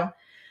right now?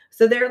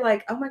 So they're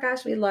like, oh my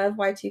gosh, we love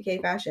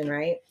Y2K fashion,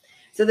 right?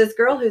 So this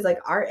girl who's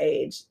our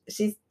age,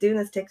 she's doing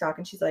this TikTok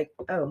and she's like,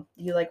 oh,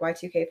 you like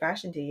Y2K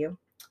fashion, do you?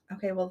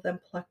 Okay, well then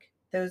pluck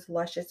those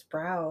luscious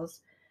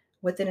brows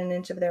within an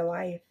inch of their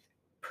life.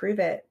 Prove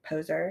it,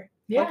 poser.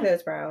 Yeah. Pluck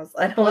those brows.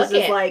 And I was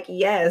just like,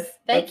 yes.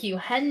 Thank you,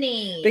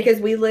 honey.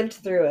 Because we lived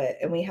through it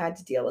and we had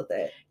to deal with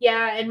it.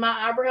 Yeah, and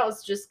my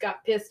eyebrows just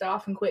got pissed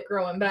off and quit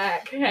growing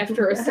back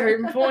after a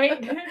certain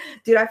point.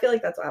 Dude, I feel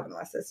like that's what happened to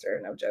my sister.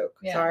 No joke.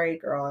 Yeah. Sorry,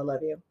 girl. I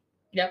love you.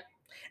 Yep.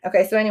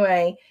 Okay, so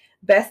anyway,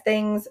 Best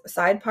things,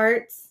 side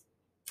parts.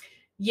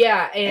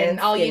 Yeah, and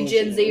all you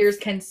Gen jeans. Zers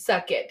can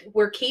suck it.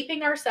 We're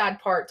keeping our side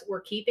parts.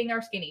 We're keeping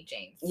our skinny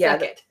jeans. Yeah,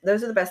 suck it.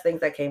 Those are the best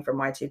things that came from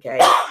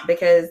Y2K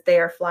because they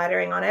are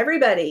flattering on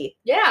everybody.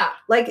 Yeah.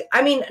 Like,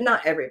 I mean,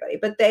 not everybody,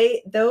 but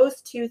those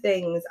two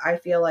things I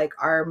feel like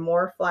are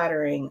more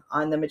flattering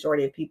on the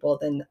majority of people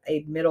than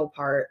a middle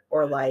part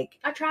or like.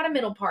 I tried a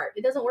middle part.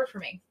 It doesn't work for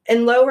me.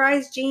 And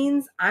low-rise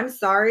jeans, I'm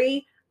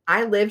sorry.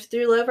 I lived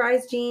through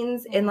low-rise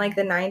jeans in like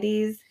the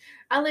 90s.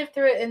 I lived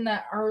through it in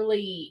the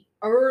early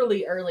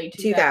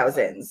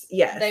 2000s.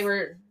 Yes. They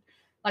were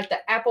like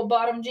the apple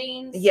bottom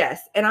jeans.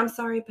 Yes. And I'm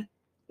sorry, but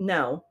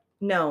no.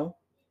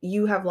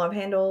 You have love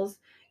handles.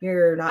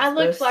 You're not I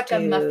looked like to... a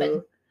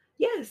muffin.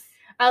 Yes.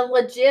 I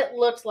legit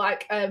looked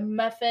like a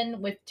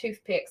muffin with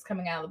toothpicks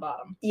coming out of the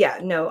bottom. Yeah,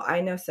 no, I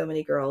know so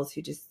many girls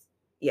who just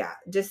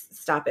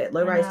stop it.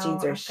 Low-rise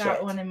jeans are shit. I've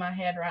got one in my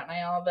head right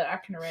now that I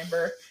can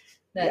remember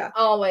that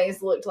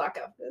always looked like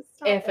a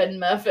effing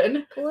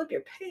muffin. Pull up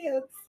your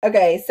pants.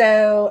 Okay,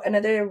 so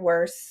another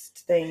worst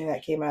thing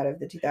that came out of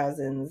the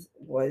 2000s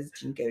was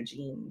Jinko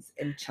jeans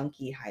and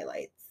chunky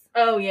highlights.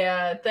 Oh,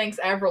 yeah. Thanks,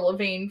 Avril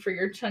Lavigne, for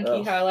your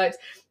chunky highlights.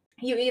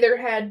 You either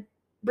had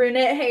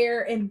brunette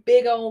hair and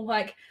big old,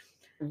 like,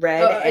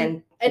 red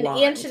and an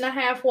inch and a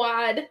half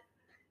wide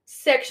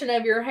section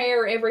of your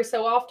hair every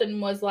so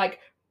often was, like,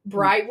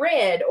 bright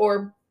red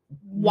or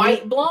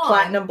white blonde.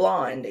 Platinum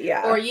blonde,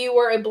 yeah. Or you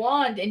were a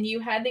blonde and you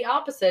had the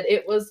opposite.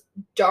 It was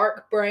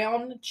dark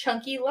brown,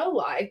 chunky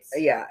lowlights.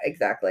 Yeah,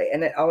 exactly.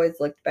 And it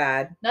always looked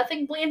bad.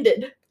 Nothing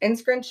blended. And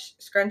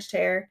scrunched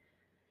hair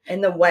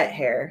and the wet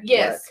hair.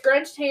 Yes,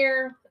 scrunched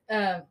hair.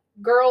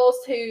 Girls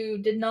who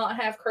did not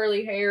have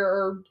curly hair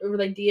or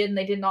they did and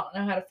they did not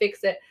know how to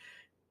fix it.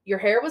 Your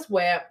hair was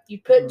wet.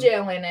 You'd put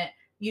gel in it.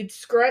 You'd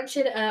scrunch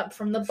it up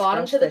from the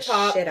bottom to the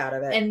top. Shit out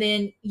of it. And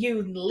then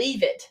you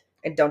leave it.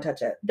 And don't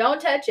touch it. Don't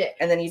touch it.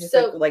 And then you just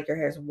look like your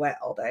hair's wet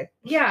all day.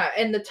 Yeah,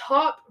 and the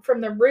top from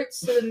the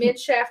roots to the mid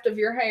shaft of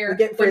your hair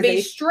would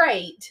be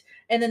straight.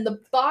 And then the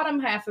bottom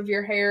half of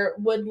your hair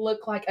would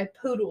look like a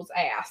poodle's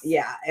ass.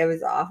 Yeah, it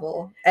was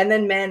awful. And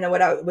then men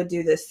would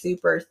do this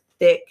super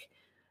thick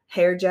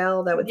hair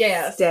gel that would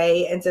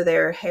stay. And so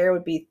their hair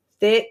would be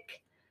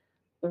thick,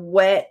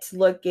 wet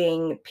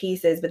looking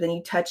pieces, but then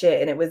you touch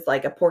it and it was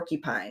like a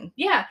porcupine.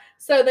 Yeah.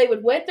 So they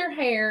would wet their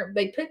hair,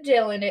 they'd put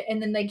gel in it,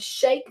 and then they'd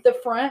shake the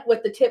front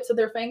with the tips of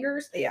their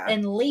fingers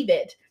and leave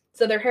it.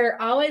 So their hair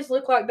always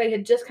looked like they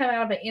had just come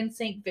out of an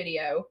NSYNC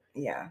video.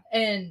 Yeah.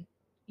 And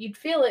you'd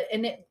feel it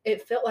and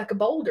it felt like a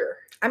boulder.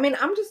 I mean,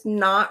 I'm just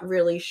not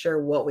really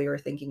sure what we were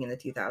thinking in the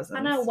 2000s.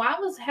 I know. Why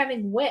was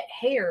having wet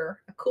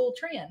hair a cool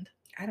trend?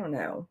 I don't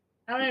know.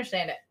 I don't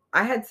understand it.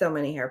 I had so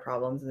many hair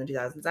problems in the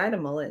 2000s. I had a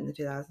mullet in the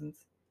 2000s.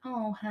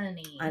 Oh,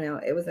 honey. I know.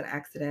 It was an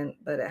accident,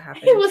 but it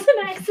happened. It was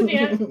an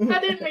accident. I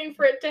didn't mean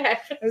for it to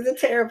happen. It was a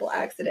terrible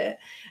accident.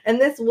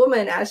 And this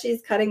woman, as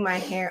she's cutting my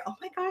hair, oh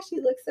my gosh,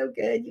 you look so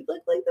good. You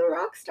look like the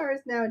rock stars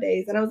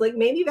nowadays. And I was like,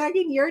 maybe back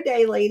in your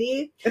day,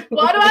 lady.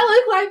 Why do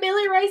I look like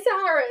Billy Ray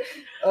Cyrus?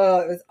 Oh,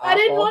 it was awful. I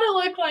didn't want to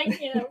look like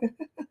him.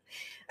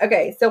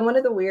 Okay, so one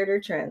of the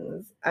weirder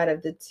trends out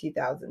of the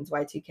 2000s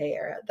Y2K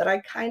era that I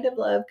kind of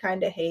love,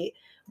 kind of hate,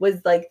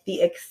 was like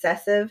the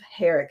excessive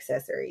hair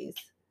accessories.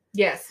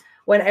 Yes.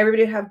 When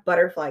everybody would have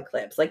butterfly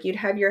clips, like you'd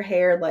have your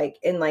hair like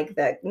in like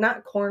the,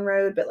 not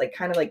cornrowed, but like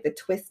kind of like the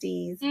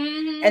twisties.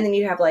 Mm-hmm. And then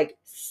you'd have like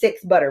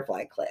 6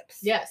 butterfly clips.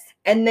 Yes.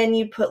 And then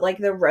you put like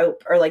the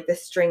rope or like the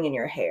string in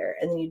your hair.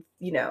 And then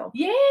you know.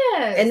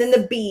 Yes. And then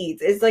the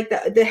beads is like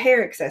the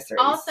hair accessories.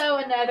 Also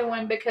another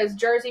one, because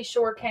Jersey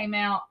Shore came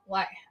out,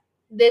 like,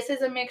 this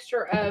is a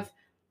mixture of,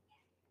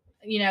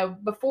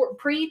 before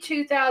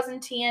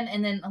pre-2010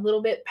 and then a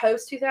little bit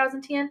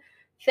post-2010.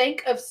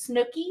 Think of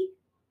Snooki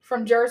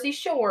from Jersey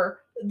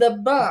Shore, the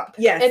bump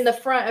in the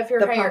front of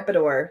your hair. The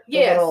pompadour.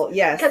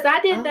 Yes. Because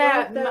I did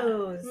that.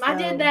 I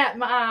did that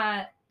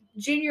my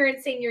junior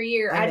and senior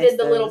year. I did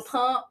the little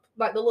pump,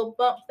 like the little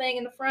bump thing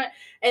in the front.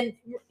 And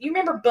you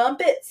remember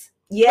Bumpits?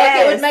 Yes.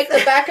 Like it would make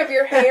the back of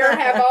your hair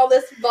have all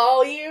this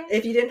volume.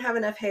 If you didn't have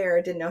enough hair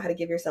or didn't know how to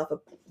give yourself a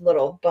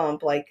little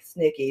bump like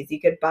Snickies, you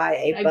could buy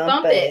a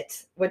Bump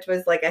It, which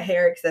was like a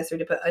hair accessory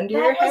to put under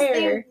your hair.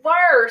 That was the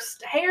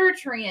worst hair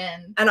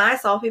trend. And I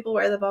saw people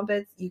wear the Bump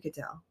Its. You could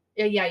tell.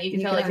 Yeah, you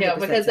can totally tell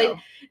because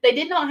they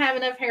did not have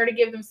enough hair to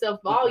give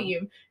themselves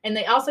volume, and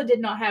they also did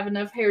not have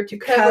enough hair to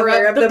cover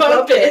up the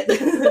Bump It.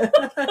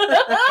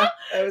 That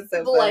was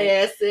so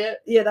Bless funny. it.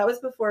 Yeah, that was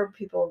before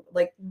people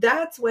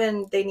that's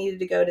when they needed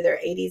to go to their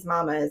 80s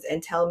mamas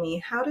and tell me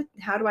how do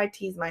I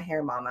tease my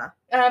hair, mama.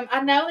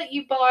 I know that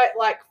you bought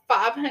like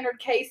 500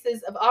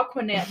 cases of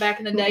Aquanet back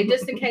in the day,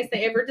 just in case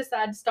they ever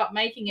decide to stop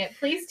making it.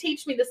 Please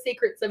teach me the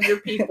secrets of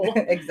your people.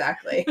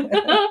 Exactly.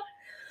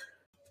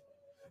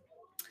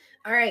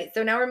 All right,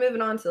 so now we're moving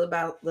on to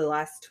about the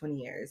last 10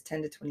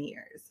 to 20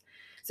 years.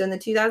 So in the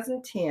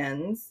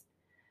 2010s,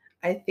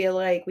 I feel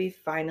like we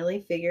finally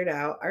figured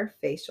out our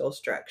facial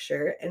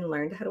structure and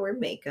learned how to wear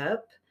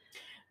makeup.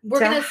 we're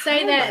going to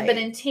say that, but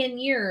in 10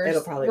 years,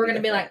 it'll probably we're going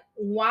to be like,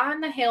 why in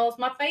the hell is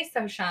my face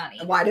so shiny?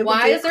 Why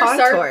is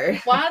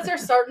there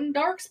certain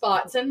dark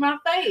spots in my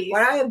face?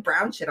 Why do I have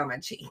brown shit on my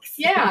cheeks?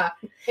 Yeah.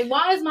 And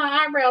why is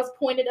my eyebrows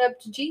pointed up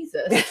to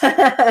Jesus?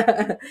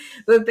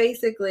 But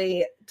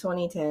basically,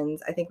 2010s,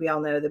 I think we all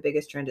know the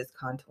biggest trend is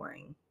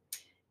contouring.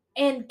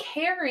 And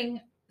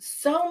caring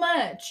so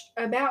much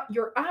about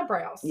your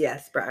eyebrows.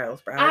 Yes,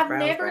 brows. I've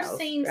never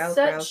seen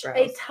such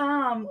a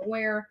time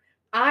where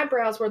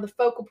eyebrows were the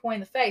focal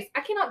point of the face.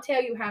 I cannot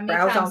tell you how many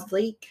times. Brows on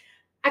fleek.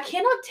 I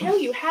cannot tell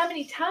you how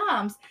many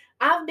times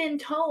I've been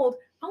told,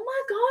 oh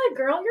my God,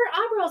 girl, your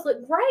eyebrows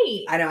look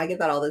great. I know, I get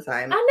that all the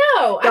time. I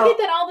know, I get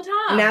that all the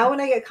time. Now when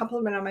I get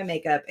compliment on my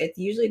makeup, it's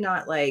usually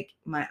not like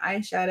my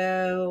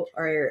eyeshadow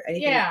or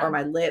anything or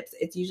my lips.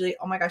 It's usually,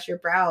 oh my gosh, your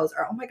brows,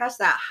 or oh my gosh,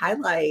 that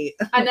highlight.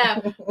 I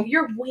know.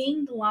 Your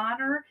winged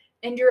liner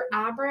and your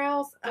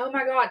eyebrows, oh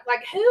my God.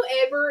 Like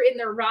whoever in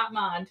their right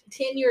mind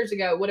 10 years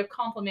ago would have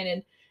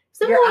complimented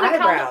your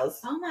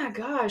eyebrows. Oh my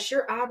gosh,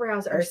 your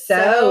eyebrows are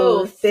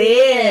so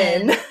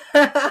thin.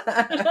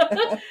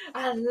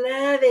 I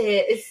love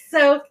it. It's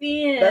so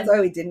thin. That's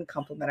why we didn't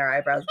compliment our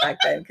eyebrows back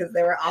then, because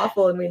they were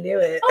awful and we knew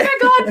it. Oh my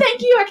God,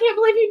 thank you. I can't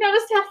believe you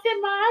noticed how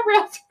thin my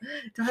eyebrows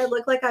are. Do I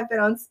look like I've been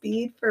on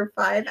speed for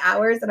 5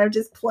 hours and I've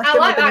just plucked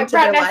them into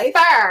their life?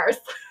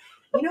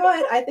 You know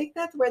what? I think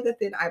that's where the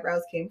thin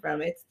eyebrows came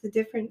from. It's the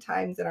different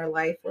times in our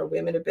life where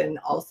women have been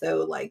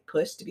also like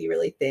pushed to be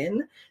really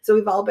thin. So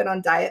we've all been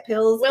on diet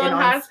pills and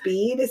on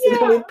speed. So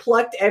then we've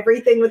plucked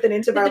everything with an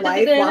inch of our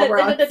life while we're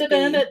on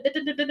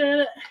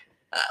speed.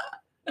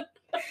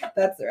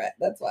 That's right.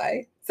 That's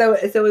why.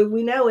 So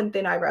we know when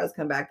thin eyebrows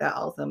come back, that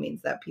also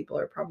means that people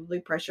are probably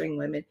pressuring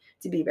women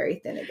to be very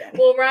thin again.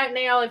 Well, right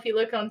now, if you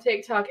look on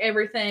TikTok,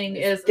 everything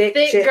is thick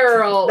chicks.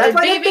 Girl. That's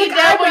why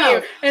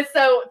BBW. And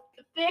so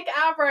thick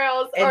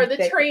eyebrows are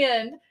the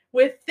trend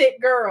with thick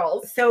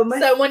girls. So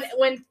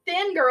when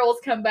thin girls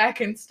come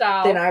back in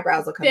style, thin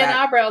eyebrows will come back. Thin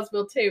eyebrows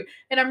will too.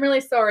 And I'm really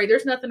sorry.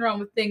 There's nothing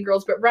wrong with thin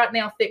girls, but right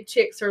now thick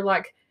chicks are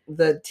like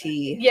the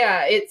T.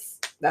 Yeah,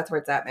 that's where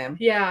it's at, man.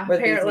 Yeah,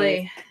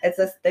 apparently. It's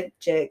us thick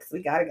chicks.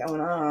 We got it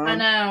going on. I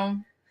know.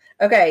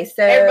 Okay,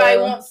 so everybody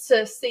wants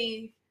to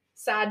see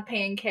side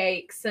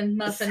pancakes and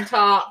muffin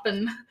top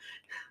and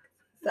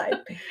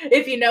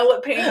if you know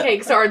what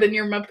pancakes are, then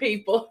you're my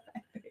people.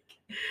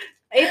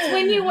 It's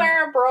when you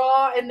wear a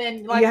bra and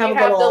then like you have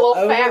the little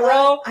fat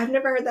roll. I've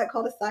never heard that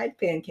called a side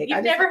pancake.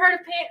 You've never heard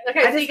of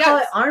Okay, I just call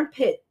it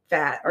armpit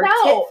fat or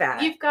tit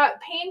fat. You've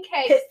got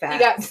pancakes. You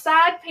got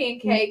side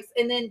pancakes,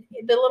 and then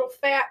the little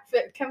fat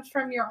that comes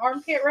from your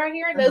armpit right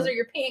here. Those are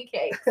your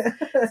pancakes.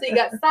 So you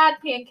got side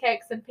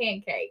pancakes and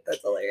pancakes.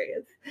 That's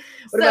hilarious.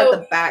 What about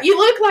the back? You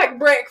look like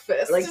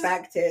breakfast. Like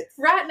back tits.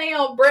 Right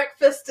now,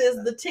 breakfast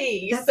is the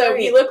tea. That's so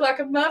right. You look like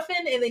a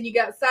muffin, and then you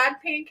got side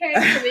pancakes,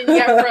 and then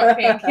you got front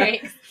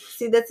pancakes.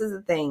 See, this is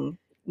the thing.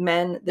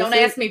 Men, don't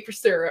ask me for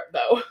syrup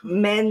though.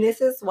 Men,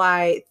 this is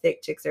why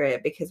thick chicks are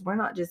it, because we're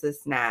not just a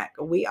snack.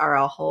 We are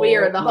a whole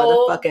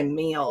motherfucking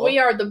meal. We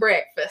are the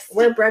breakfast.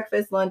 We're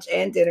breakfast, lunch,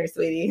 and dinner,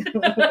 sweetie.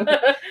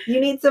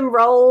 You need some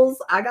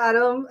rolls? I got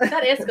them.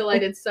 That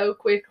escalated so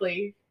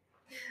quickly.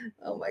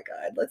 Oh my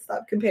God. Let's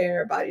stop comparing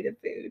our body to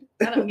food.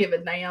 I don't give a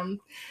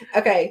damn.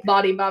 Okay.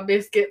 Body by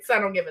biscuits. I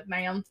don't give a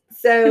damn.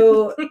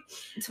 So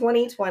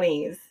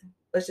 2020s.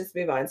 Let's just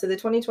move on. So the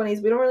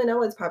 2020s, we don't really know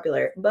what's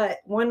popular, but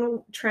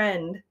one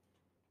trend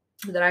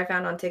that I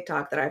found on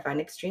TikTok that I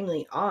find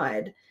extremely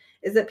odd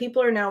is that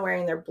people are now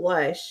wearing their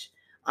blush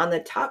on the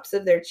tops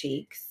of their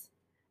cheeks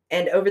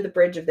and over the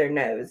bridge of their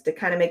nose to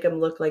kind of make them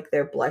look like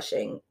they're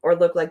blushing or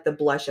look like the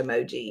blush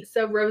emoji.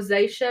 So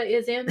rosacea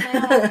is in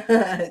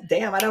now?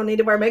 Damn, I don't need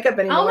to wear makeup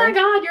anymore. Oh my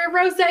God, your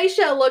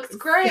rosacea looks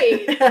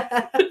great.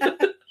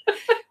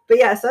 But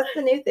yeah, so that's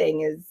the new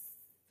thing is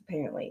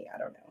apparently, I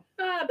don't know.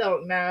 I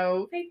don't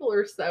know. People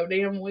are so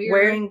damn weird.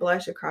 Wearing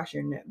blush across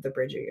the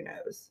bridge of your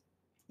nose.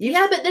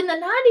 Yeah, but then the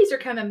 90s are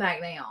coming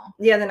back now.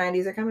 Yeah, the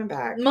 90s are coming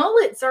back.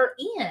 Mullets are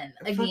in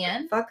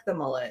again. Fuck the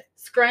mullet.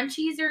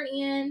 Scrunchies are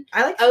in.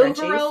 I like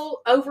scrunchies.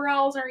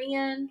 Overalls are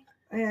in.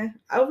 Yeah,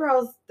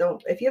 overalls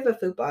don't. If you have a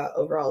fupa,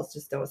 overalls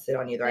just don't sit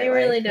on you the right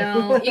way. They really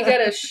don't. You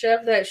gotta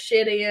shove that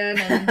shit in,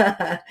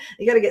 and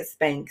you gotta get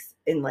Spanx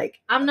in like.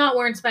 I'm not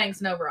wearing Spanx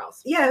and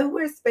overalls. Yeah, who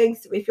wears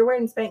Spanx? If you're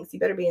wearing Spanx, you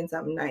better be in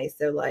something nice.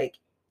 So like,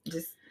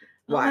 just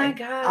why? Oh my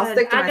God! I'll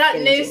stick to my got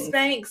new jeans.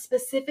 Spanx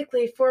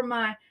specifically for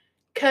my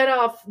cut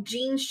off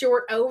jean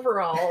short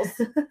overalls.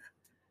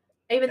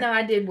 Even though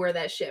I did wear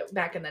that shit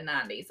back in the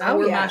 90s, I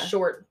wore my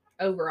short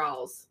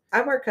overalls.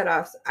 I wear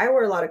cutoffs. I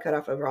wore a lot of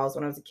cutoff overalls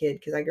when I was a kid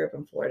because I grew up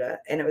in Florida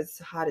and it was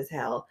hot as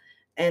hell.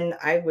 And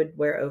I would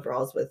wear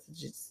overalls with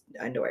just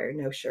underwear,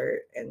 no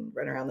shirt, and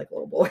run around like a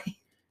little boy.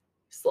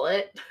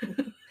 Slut.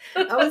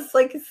 I was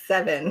like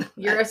 7.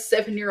 You're a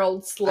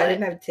 7-year-old slut. I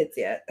didn't have tits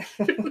yet.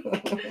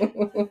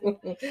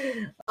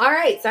 All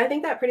right. So I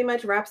think that pretty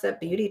much wraps up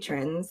beauty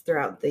trends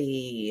throughout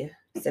the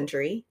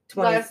century,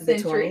 20s to the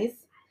 20s.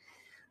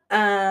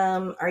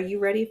 Are you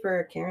ready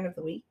for Karen of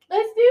the Week?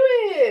 Let's do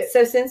it.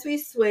 So since we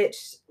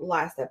switched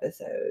last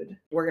episode,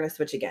 we're going to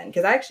switch again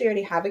because I actually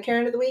already have a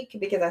Karen of the Week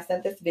because I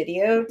sent this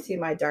video to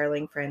my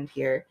darling friend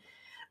here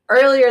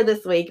earlier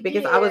this week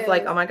because I was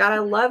like, oh my God, I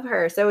love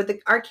her. So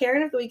our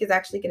Karen of the Week is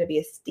actually going to be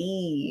a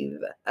Steve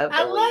of the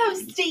I week. love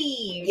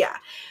Steve. Yeah.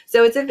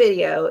 So it's a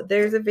video.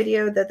 There's a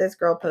video that this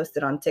girl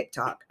posted on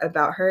TikTok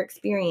about her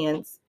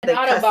experience. An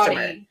auto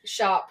body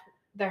shop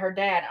that her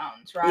dad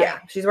owns, right? Yeah.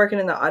 She's working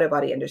in the auto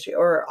body industry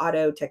or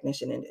auto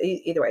technician. And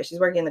either way, she's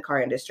working in the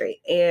car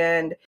industry.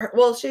 And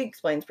well, she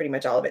explains pretty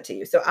much all of it to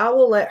you. So I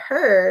will let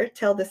her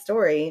tell the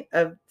story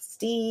of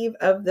Steve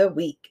of the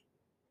Week.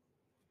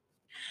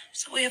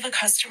 So we have a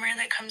customer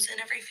that comes in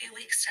every few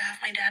weeks to have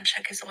my dad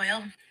check his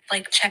oil,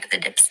 like check the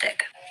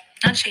dipstick,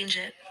 not change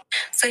it.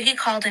 So he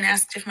called and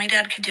asked if my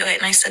dad could do it,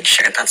 and I said,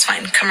 sure, that's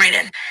fine, come right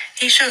in.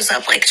 He shows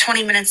up like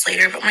 20 minutes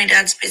later, but my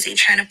dad's busy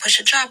trying to push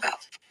a job out.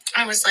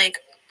 I was like,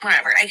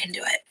 whatever, I can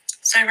do it.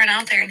 So I run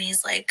out there, and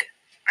he's like,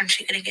 aren't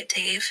you gonna get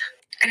Dave?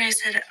 And I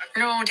said,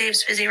 no,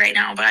 Dave's busy right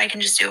now, but I can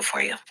just do it for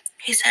you.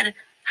 He said,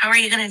 how are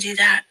you gonna do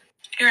that?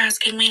 You're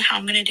asking me how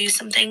I'm gonna do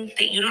something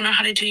that you don't know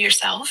how to do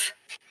yourself?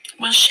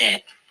 Well,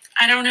 shit.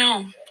 I don't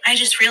know. I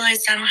just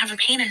realized I don't have a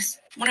penis.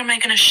 What am I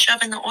going to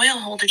shove in the oil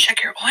hole to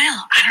check your oil?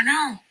 I don't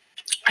know.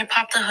 I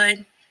pop the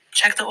hood,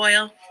 check the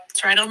oil.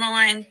 It's right on the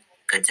line.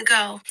 Good to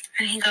go.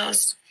 And he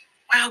goes,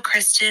 wow,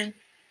 Kristen,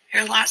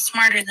 you're a lot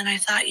smarter than I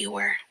thought you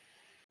were.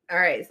 All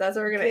right. So that's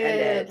where we're going to end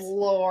it. Good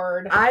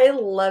Lord. I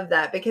love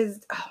that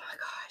because, oh my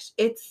gosh,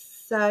 it's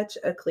such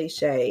a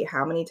cliche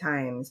how many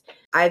times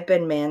I've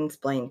been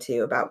mansplained to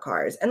about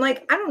cars. And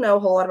like, I don't know a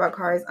whole lot about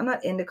cars. I'm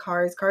not into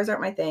cars. Cars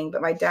aren't my thing,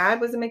 but my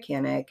dad was a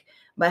mechanic.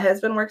 My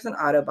husband works in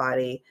auto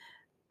body.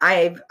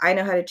 I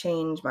know how to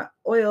change my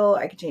oil.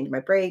 I can change my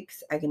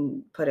brakes. I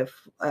can put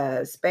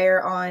a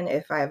spare on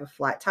if I have a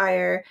flat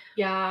tire.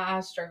 Yeah, I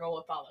struggle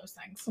with all those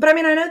things. But I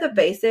mean, I know the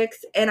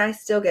basics and I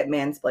still get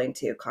mansplained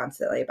to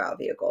constantly about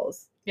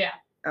vehicles. Yeah.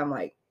 I'm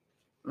like,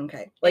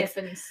 okay. Like,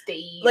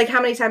 Steve. Like,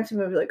 how many times have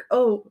we been like,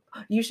 oh,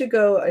 you should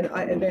go in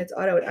Advanced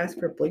Auto and ask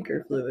for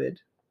blinker fluid?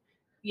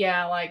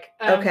 Yeah, like,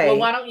 okay. Well,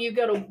 why don't you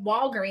go to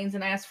Walgreens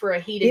and ask for a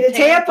heated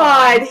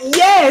tampon?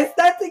 Yes,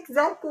 that's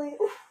exactly.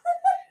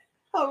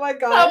 Oh my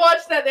God. I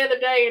watched that the other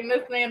day and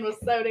this man was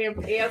so damn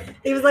pissed.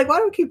 He was like, why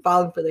do we keep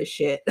falling for this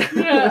shit?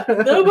 Yeah,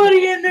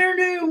 nobody in there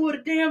knew what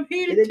a damn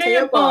heated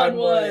tampon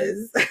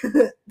was.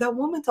 That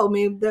woman told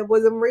me that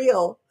wasn't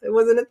real. It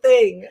wasn't a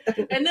thing.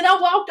 And then I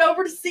walked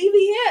over to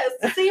CVS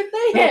to see if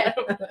they had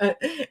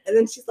them. And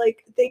then she's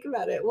like, think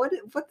about it. What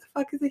the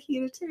fuck is a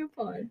heated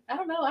tampon? I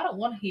don't know. I don't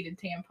want a heated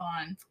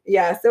tampon.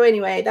 Yeah, so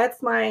anyway,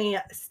 that's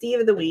my Steve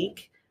of the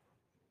Week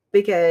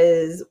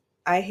because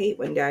I hate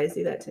when guys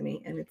do that to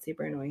me, and it's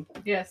super annoying.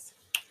 Yes.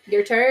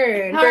 Your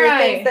turn. All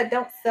right. Things that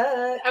don't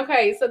suck.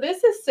 Okay, so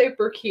this is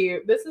super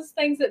cute. This is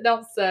things that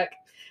don't suck.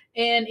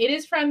 And it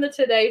is from the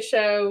Today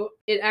Show.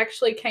 It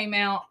actually came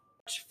out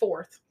March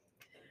 4th.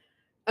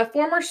 A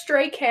former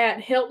stray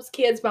cat helps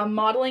kids by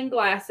modeling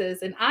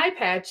glasses and eye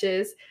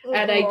patches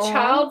at a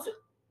child's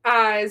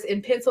eyes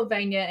in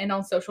Pennsylvania and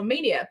on social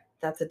media.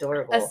 That's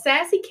adorable. A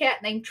sassy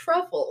cat named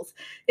Truffles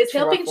is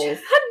helping. I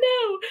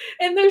know.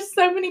 And there's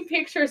so many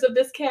pictures of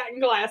this cat in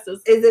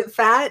glasses. Is it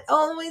fat?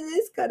 Oh, it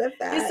is kind of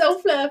fat. It's so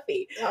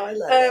fluffy. Oh, I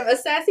love it. A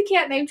sassy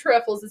cat named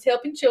Truffles is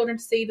helping children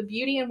see the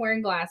beauty in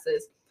wearing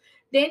glasses.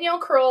 Danielle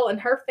Kroll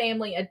and her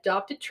family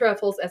adopted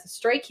Truffles as a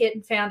stray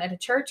kitten found at a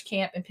church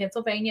camp in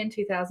Pennsylvania in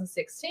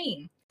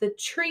 2016. The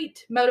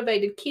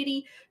treat-motivated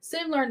kitty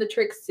soon learned the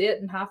trick sit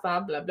and high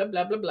five, blah, blah,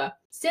 blah, blah, blah.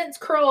 Since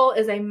Kroll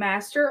is a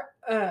master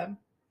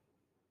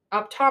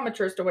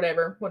optometrist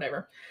or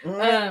whatever.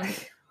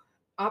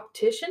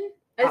 Optician?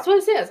 That's what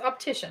it says.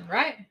 Optician,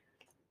 right?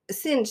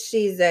 Since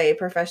she's a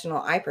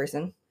professional eye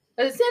person.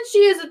 Since she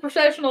is a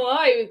professional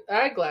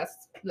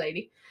eyeglass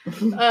lady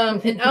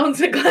and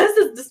owns a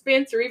glasses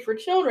dispensary for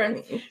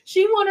children,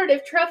 she wondered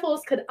if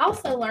Truffles could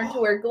also learn to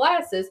wear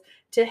glasses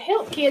to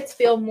help kids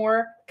feel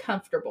more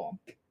comfortable.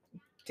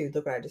 Dude,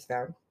 look what I just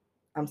found.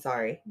 I'm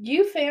sorry.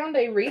 You found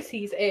a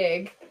Reese's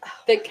egg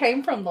that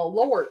came from the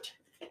Lord.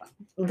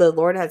 The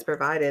Lord has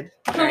provided.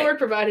 The Lord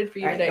provided for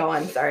you today. Go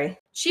on, sorry.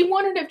 She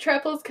wondered if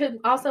Truffles could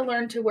also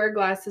learn to wear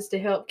glasses to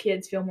help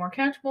kids feel more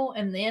comfortable,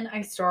 and then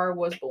a star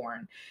was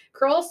born.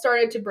 Kroll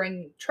started to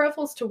bring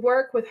Truffles to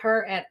work with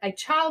her at a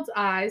Child's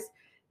Eyes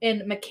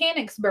in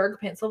Mechanicsburg,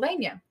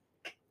 Pennsylvania.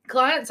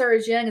 Clients are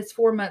as young as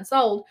 4 months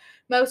old.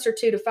 Most are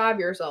 2 to 5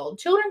 years old.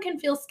 Children can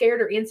feel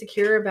scared or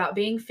insecure about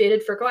being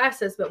fitted for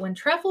glasses, but when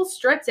Truffles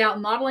struts out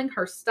modeling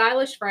her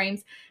stylish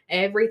frames,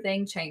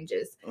 everything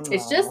changes. Aww.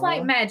 It's just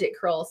like magic,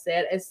 Kroll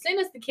said. As soon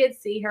as the kids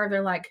see her,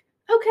 they're like,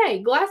 okay,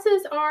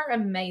 glasses are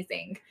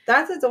amazing.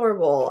 That's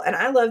adorable. And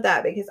I love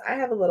that because I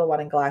have a little one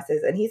in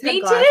glasses and he's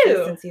had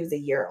glasses since he was a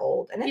year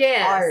old. And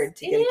it's hard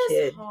to get a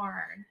kid.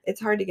 Hard.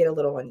 It's hard to get a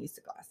little one used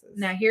to glasses.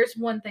 Now, here's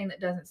one thing that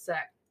doesn't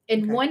suck.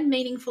 In Okay. one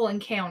meaningful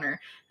encounter,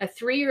 a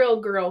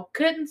 3-year-old girl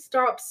couldn't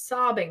stop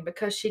sobbing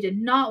because she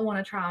did not want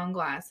to try on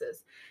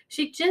glasses.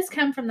 She'd just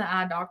come from the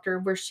eye doctor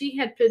where she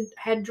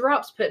had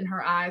drops put in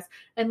her eyes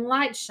and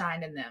lights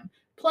shined in them.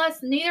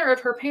 Plus, neither of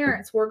her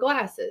parents wore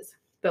glasses.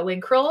 But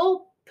when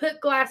Kroll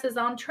put glasses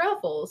on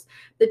Truffles,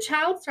 the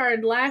child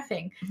started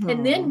laughing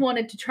and then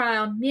wanted to try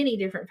on many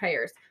different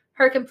pairs.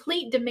 Her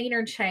complete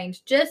demeanor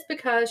changed just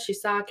because she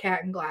saw a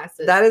cat in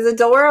glasses. That is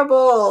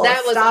adorable.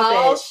 That was Stop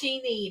all it.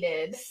 she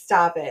needed.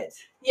 Stop it.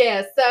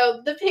 Yeah,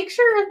 so the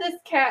picture of this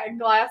cat in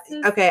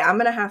glasses. Okay, I'm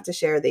going to have to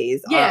share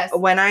these. Yes.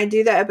 When I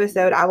do the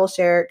episode, I will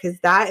share because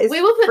that is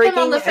We will put them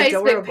on the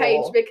freaking Facebook page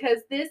adorable. because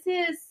this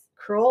is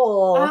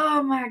Kroll.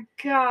 oh my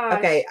gosh.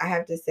 Okay, I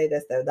have to say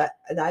this though. That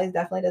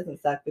definitely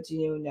doesn't suck, but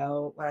you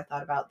know what I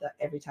thought about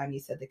every time you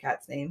said the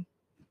cat's name?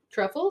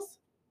 Truffles?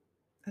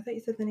 I thought you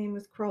said the name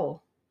was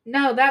Kroll.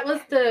 No, that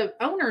was the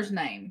owner's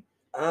name.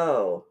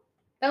 Oh.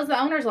 That was the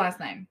owner's last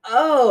name.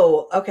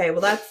 Oh, okay. Well,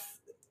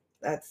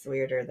 that's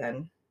weirder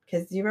then.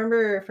 Because you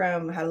remember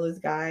from How to Lose a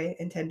Guy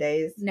in 10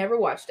 Days? Never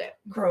watched it.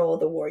 Kroll,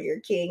 the Warrior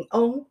King.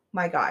 Oh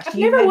my gosh. I've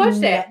never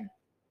watched it.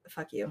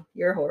 Fuck you.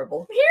 You're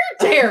horrible.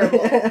 You're terrible.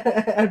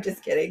 I'm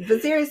just kidding.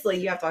 But seriously,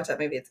 you have to watch that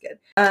movie. It's good.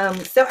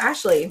 So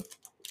Ashley,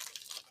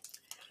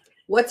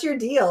 what's your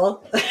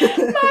deal?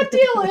 My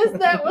deal is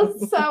that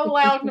was so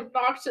loud and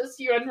obnoxious,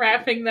 you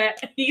unwrapping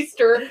that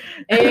Easter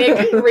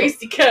egg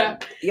Reese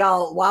cup.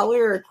 Y'all, while we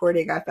were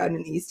recording, I found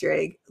an Easter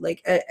egg,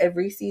 like a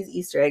Reese's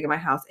Easter egg in my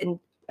house. And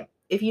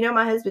if you know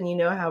my husband, you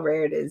know how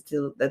rare it is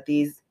that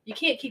these... You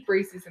can't keep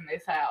Reese's in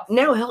this house.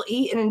 No, he'll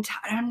eat an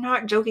entire... I'm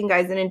not joking,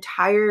 guys. An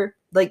entire,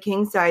 like,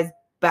 king-size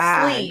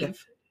bag.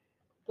 Sleeve.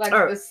 Like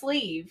the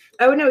sleeve.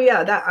 Oh, no,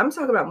 yeah. That I'm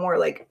talking about more,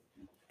 like,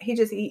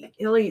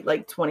 he'll eat,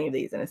 like, 20 of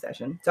these in a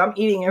session. So I'm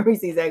eating a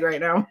Reese's egg right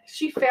now.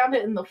 She found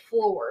it in the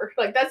floor.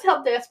 Like, that's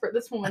how desperate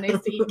this woman is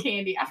to eat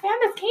candy. I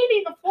found this candy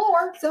in the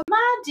floor. So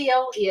my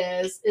deal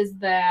is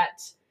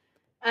that...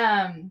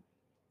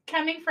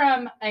 coming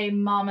from a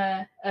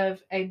mama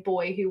of a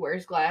boy who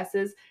wears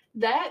glasses,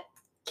 that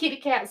kitty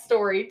cat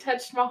story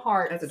touched my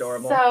heart. That's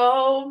adorable.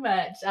 So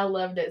much. I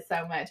loved it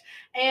so much.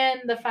 And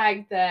the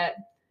fact that,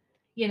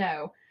 you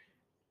know,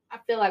 I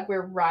feel like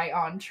we're right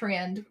on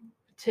trend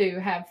to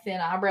have thin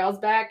eyebrows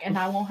back, and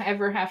I won't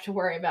ever have to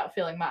worry about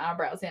filling my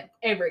eyebrows in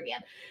ever again.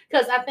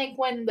 Because I think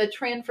when the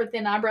trend for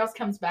thin eyebrows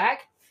comes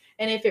back,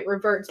 and if it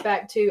reverts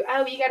back to,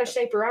 oh, you got to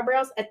shape your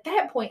eyebrows, at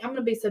that point, I'm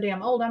going to be so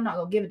damn old, I'm not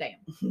going to give a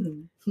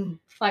damn.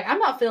 Like, I'm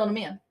not filling them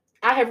in.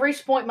 I have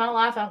reached a point in my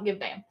life, I don't give a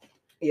damn.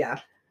 Yeah.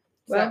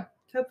 Well,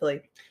 so,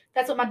 hopefully.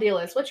 That's what my deal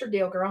is. What's your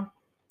deal, girl?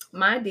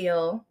 My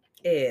deal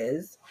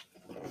is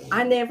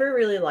I never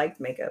really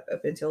liked makeup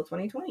up until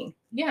 2020.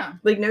 Yeah.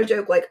 Like, no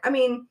joke. Like, I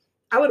mean,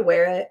 I would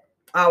wear it.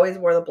 I always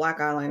wore the black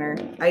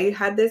eyeliner. I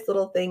had this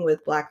little thing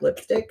with black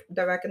lipstick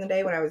back in the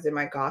day when I was in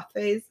my goth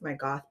phase, my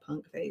goth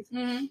punk phase.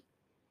 Mm-hmm.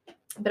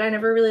 But I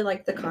never really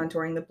liked the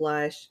contouring, the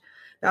blush,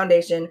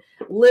 foundation.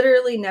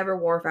 Literally never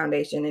wore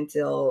foundation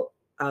until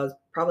I was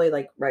probably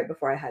like right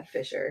before I had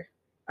Fisher.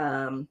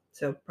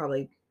 So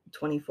probably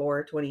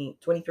 23,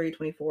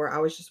 24. I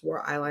always just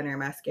wore eyeliner,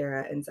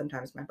 mascara, and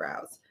sometimes my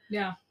brows.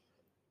 Yeah.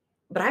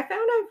 But I found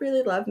I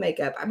really love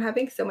makeup. I'm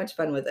having so much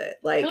fun with it.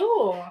 Like,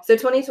 cool. So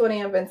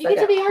 2020, I've been stuck you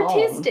get to be at home.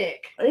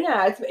 artistic.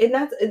 Yeah,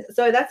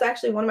 so that's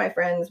actually one of my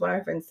friends,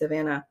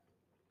 Savannah.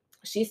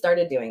 She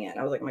started doing it. And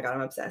I was like, oh my God,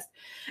 I'm obsessed.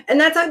 And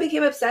that's how I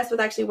became obsessed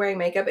with actually wearing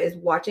makeup, is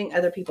watching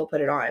other people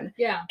put it on.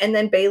 Yeah. And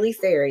then Bailey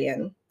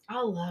Sarian.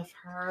 I love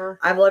her.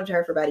 I've loved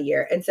her for about a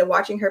year. And so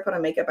watching her put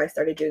on makeup, I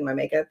started doing my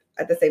makeup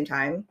at the same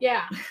time.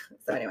 Yeah.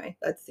 So anyway,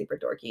 that's super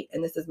dorky.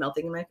 And this is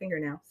melting in my finger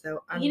now.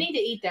 So you need to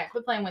eat that.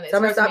 Quit playing with it. So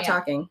I'm going to stop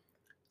talking.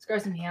 It's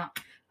grossing me out.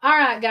 All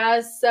right,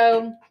 guys.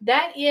 So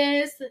that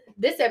is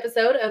this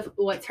episode of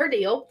What's Her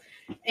Deal.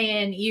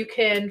 And you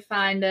can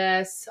find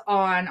us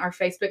on our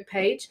Facebook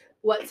page,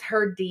 What's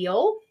Her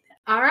Deal.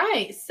 All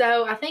right.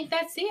 So I think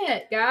that's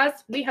it, guys.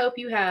 We hope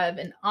you have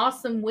an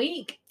awesome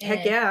week.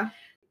 Heck yeah.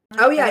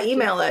 Oh, yeah.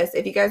 Email us.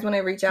 If you guys want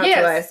to reach out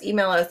to us,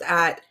 email us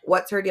at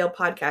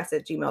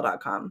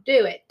what'sherdealpodcast@gmail.com.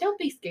 Do it. Don't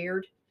be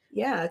scared.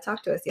 Yeah.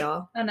 Talk to us,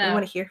 y'all. I know. We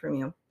want to hear from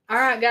you. All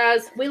right,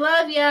 guys. We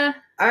love you.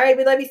 All right.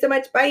 We love you so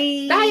much.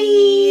 Bye.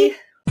 Bye.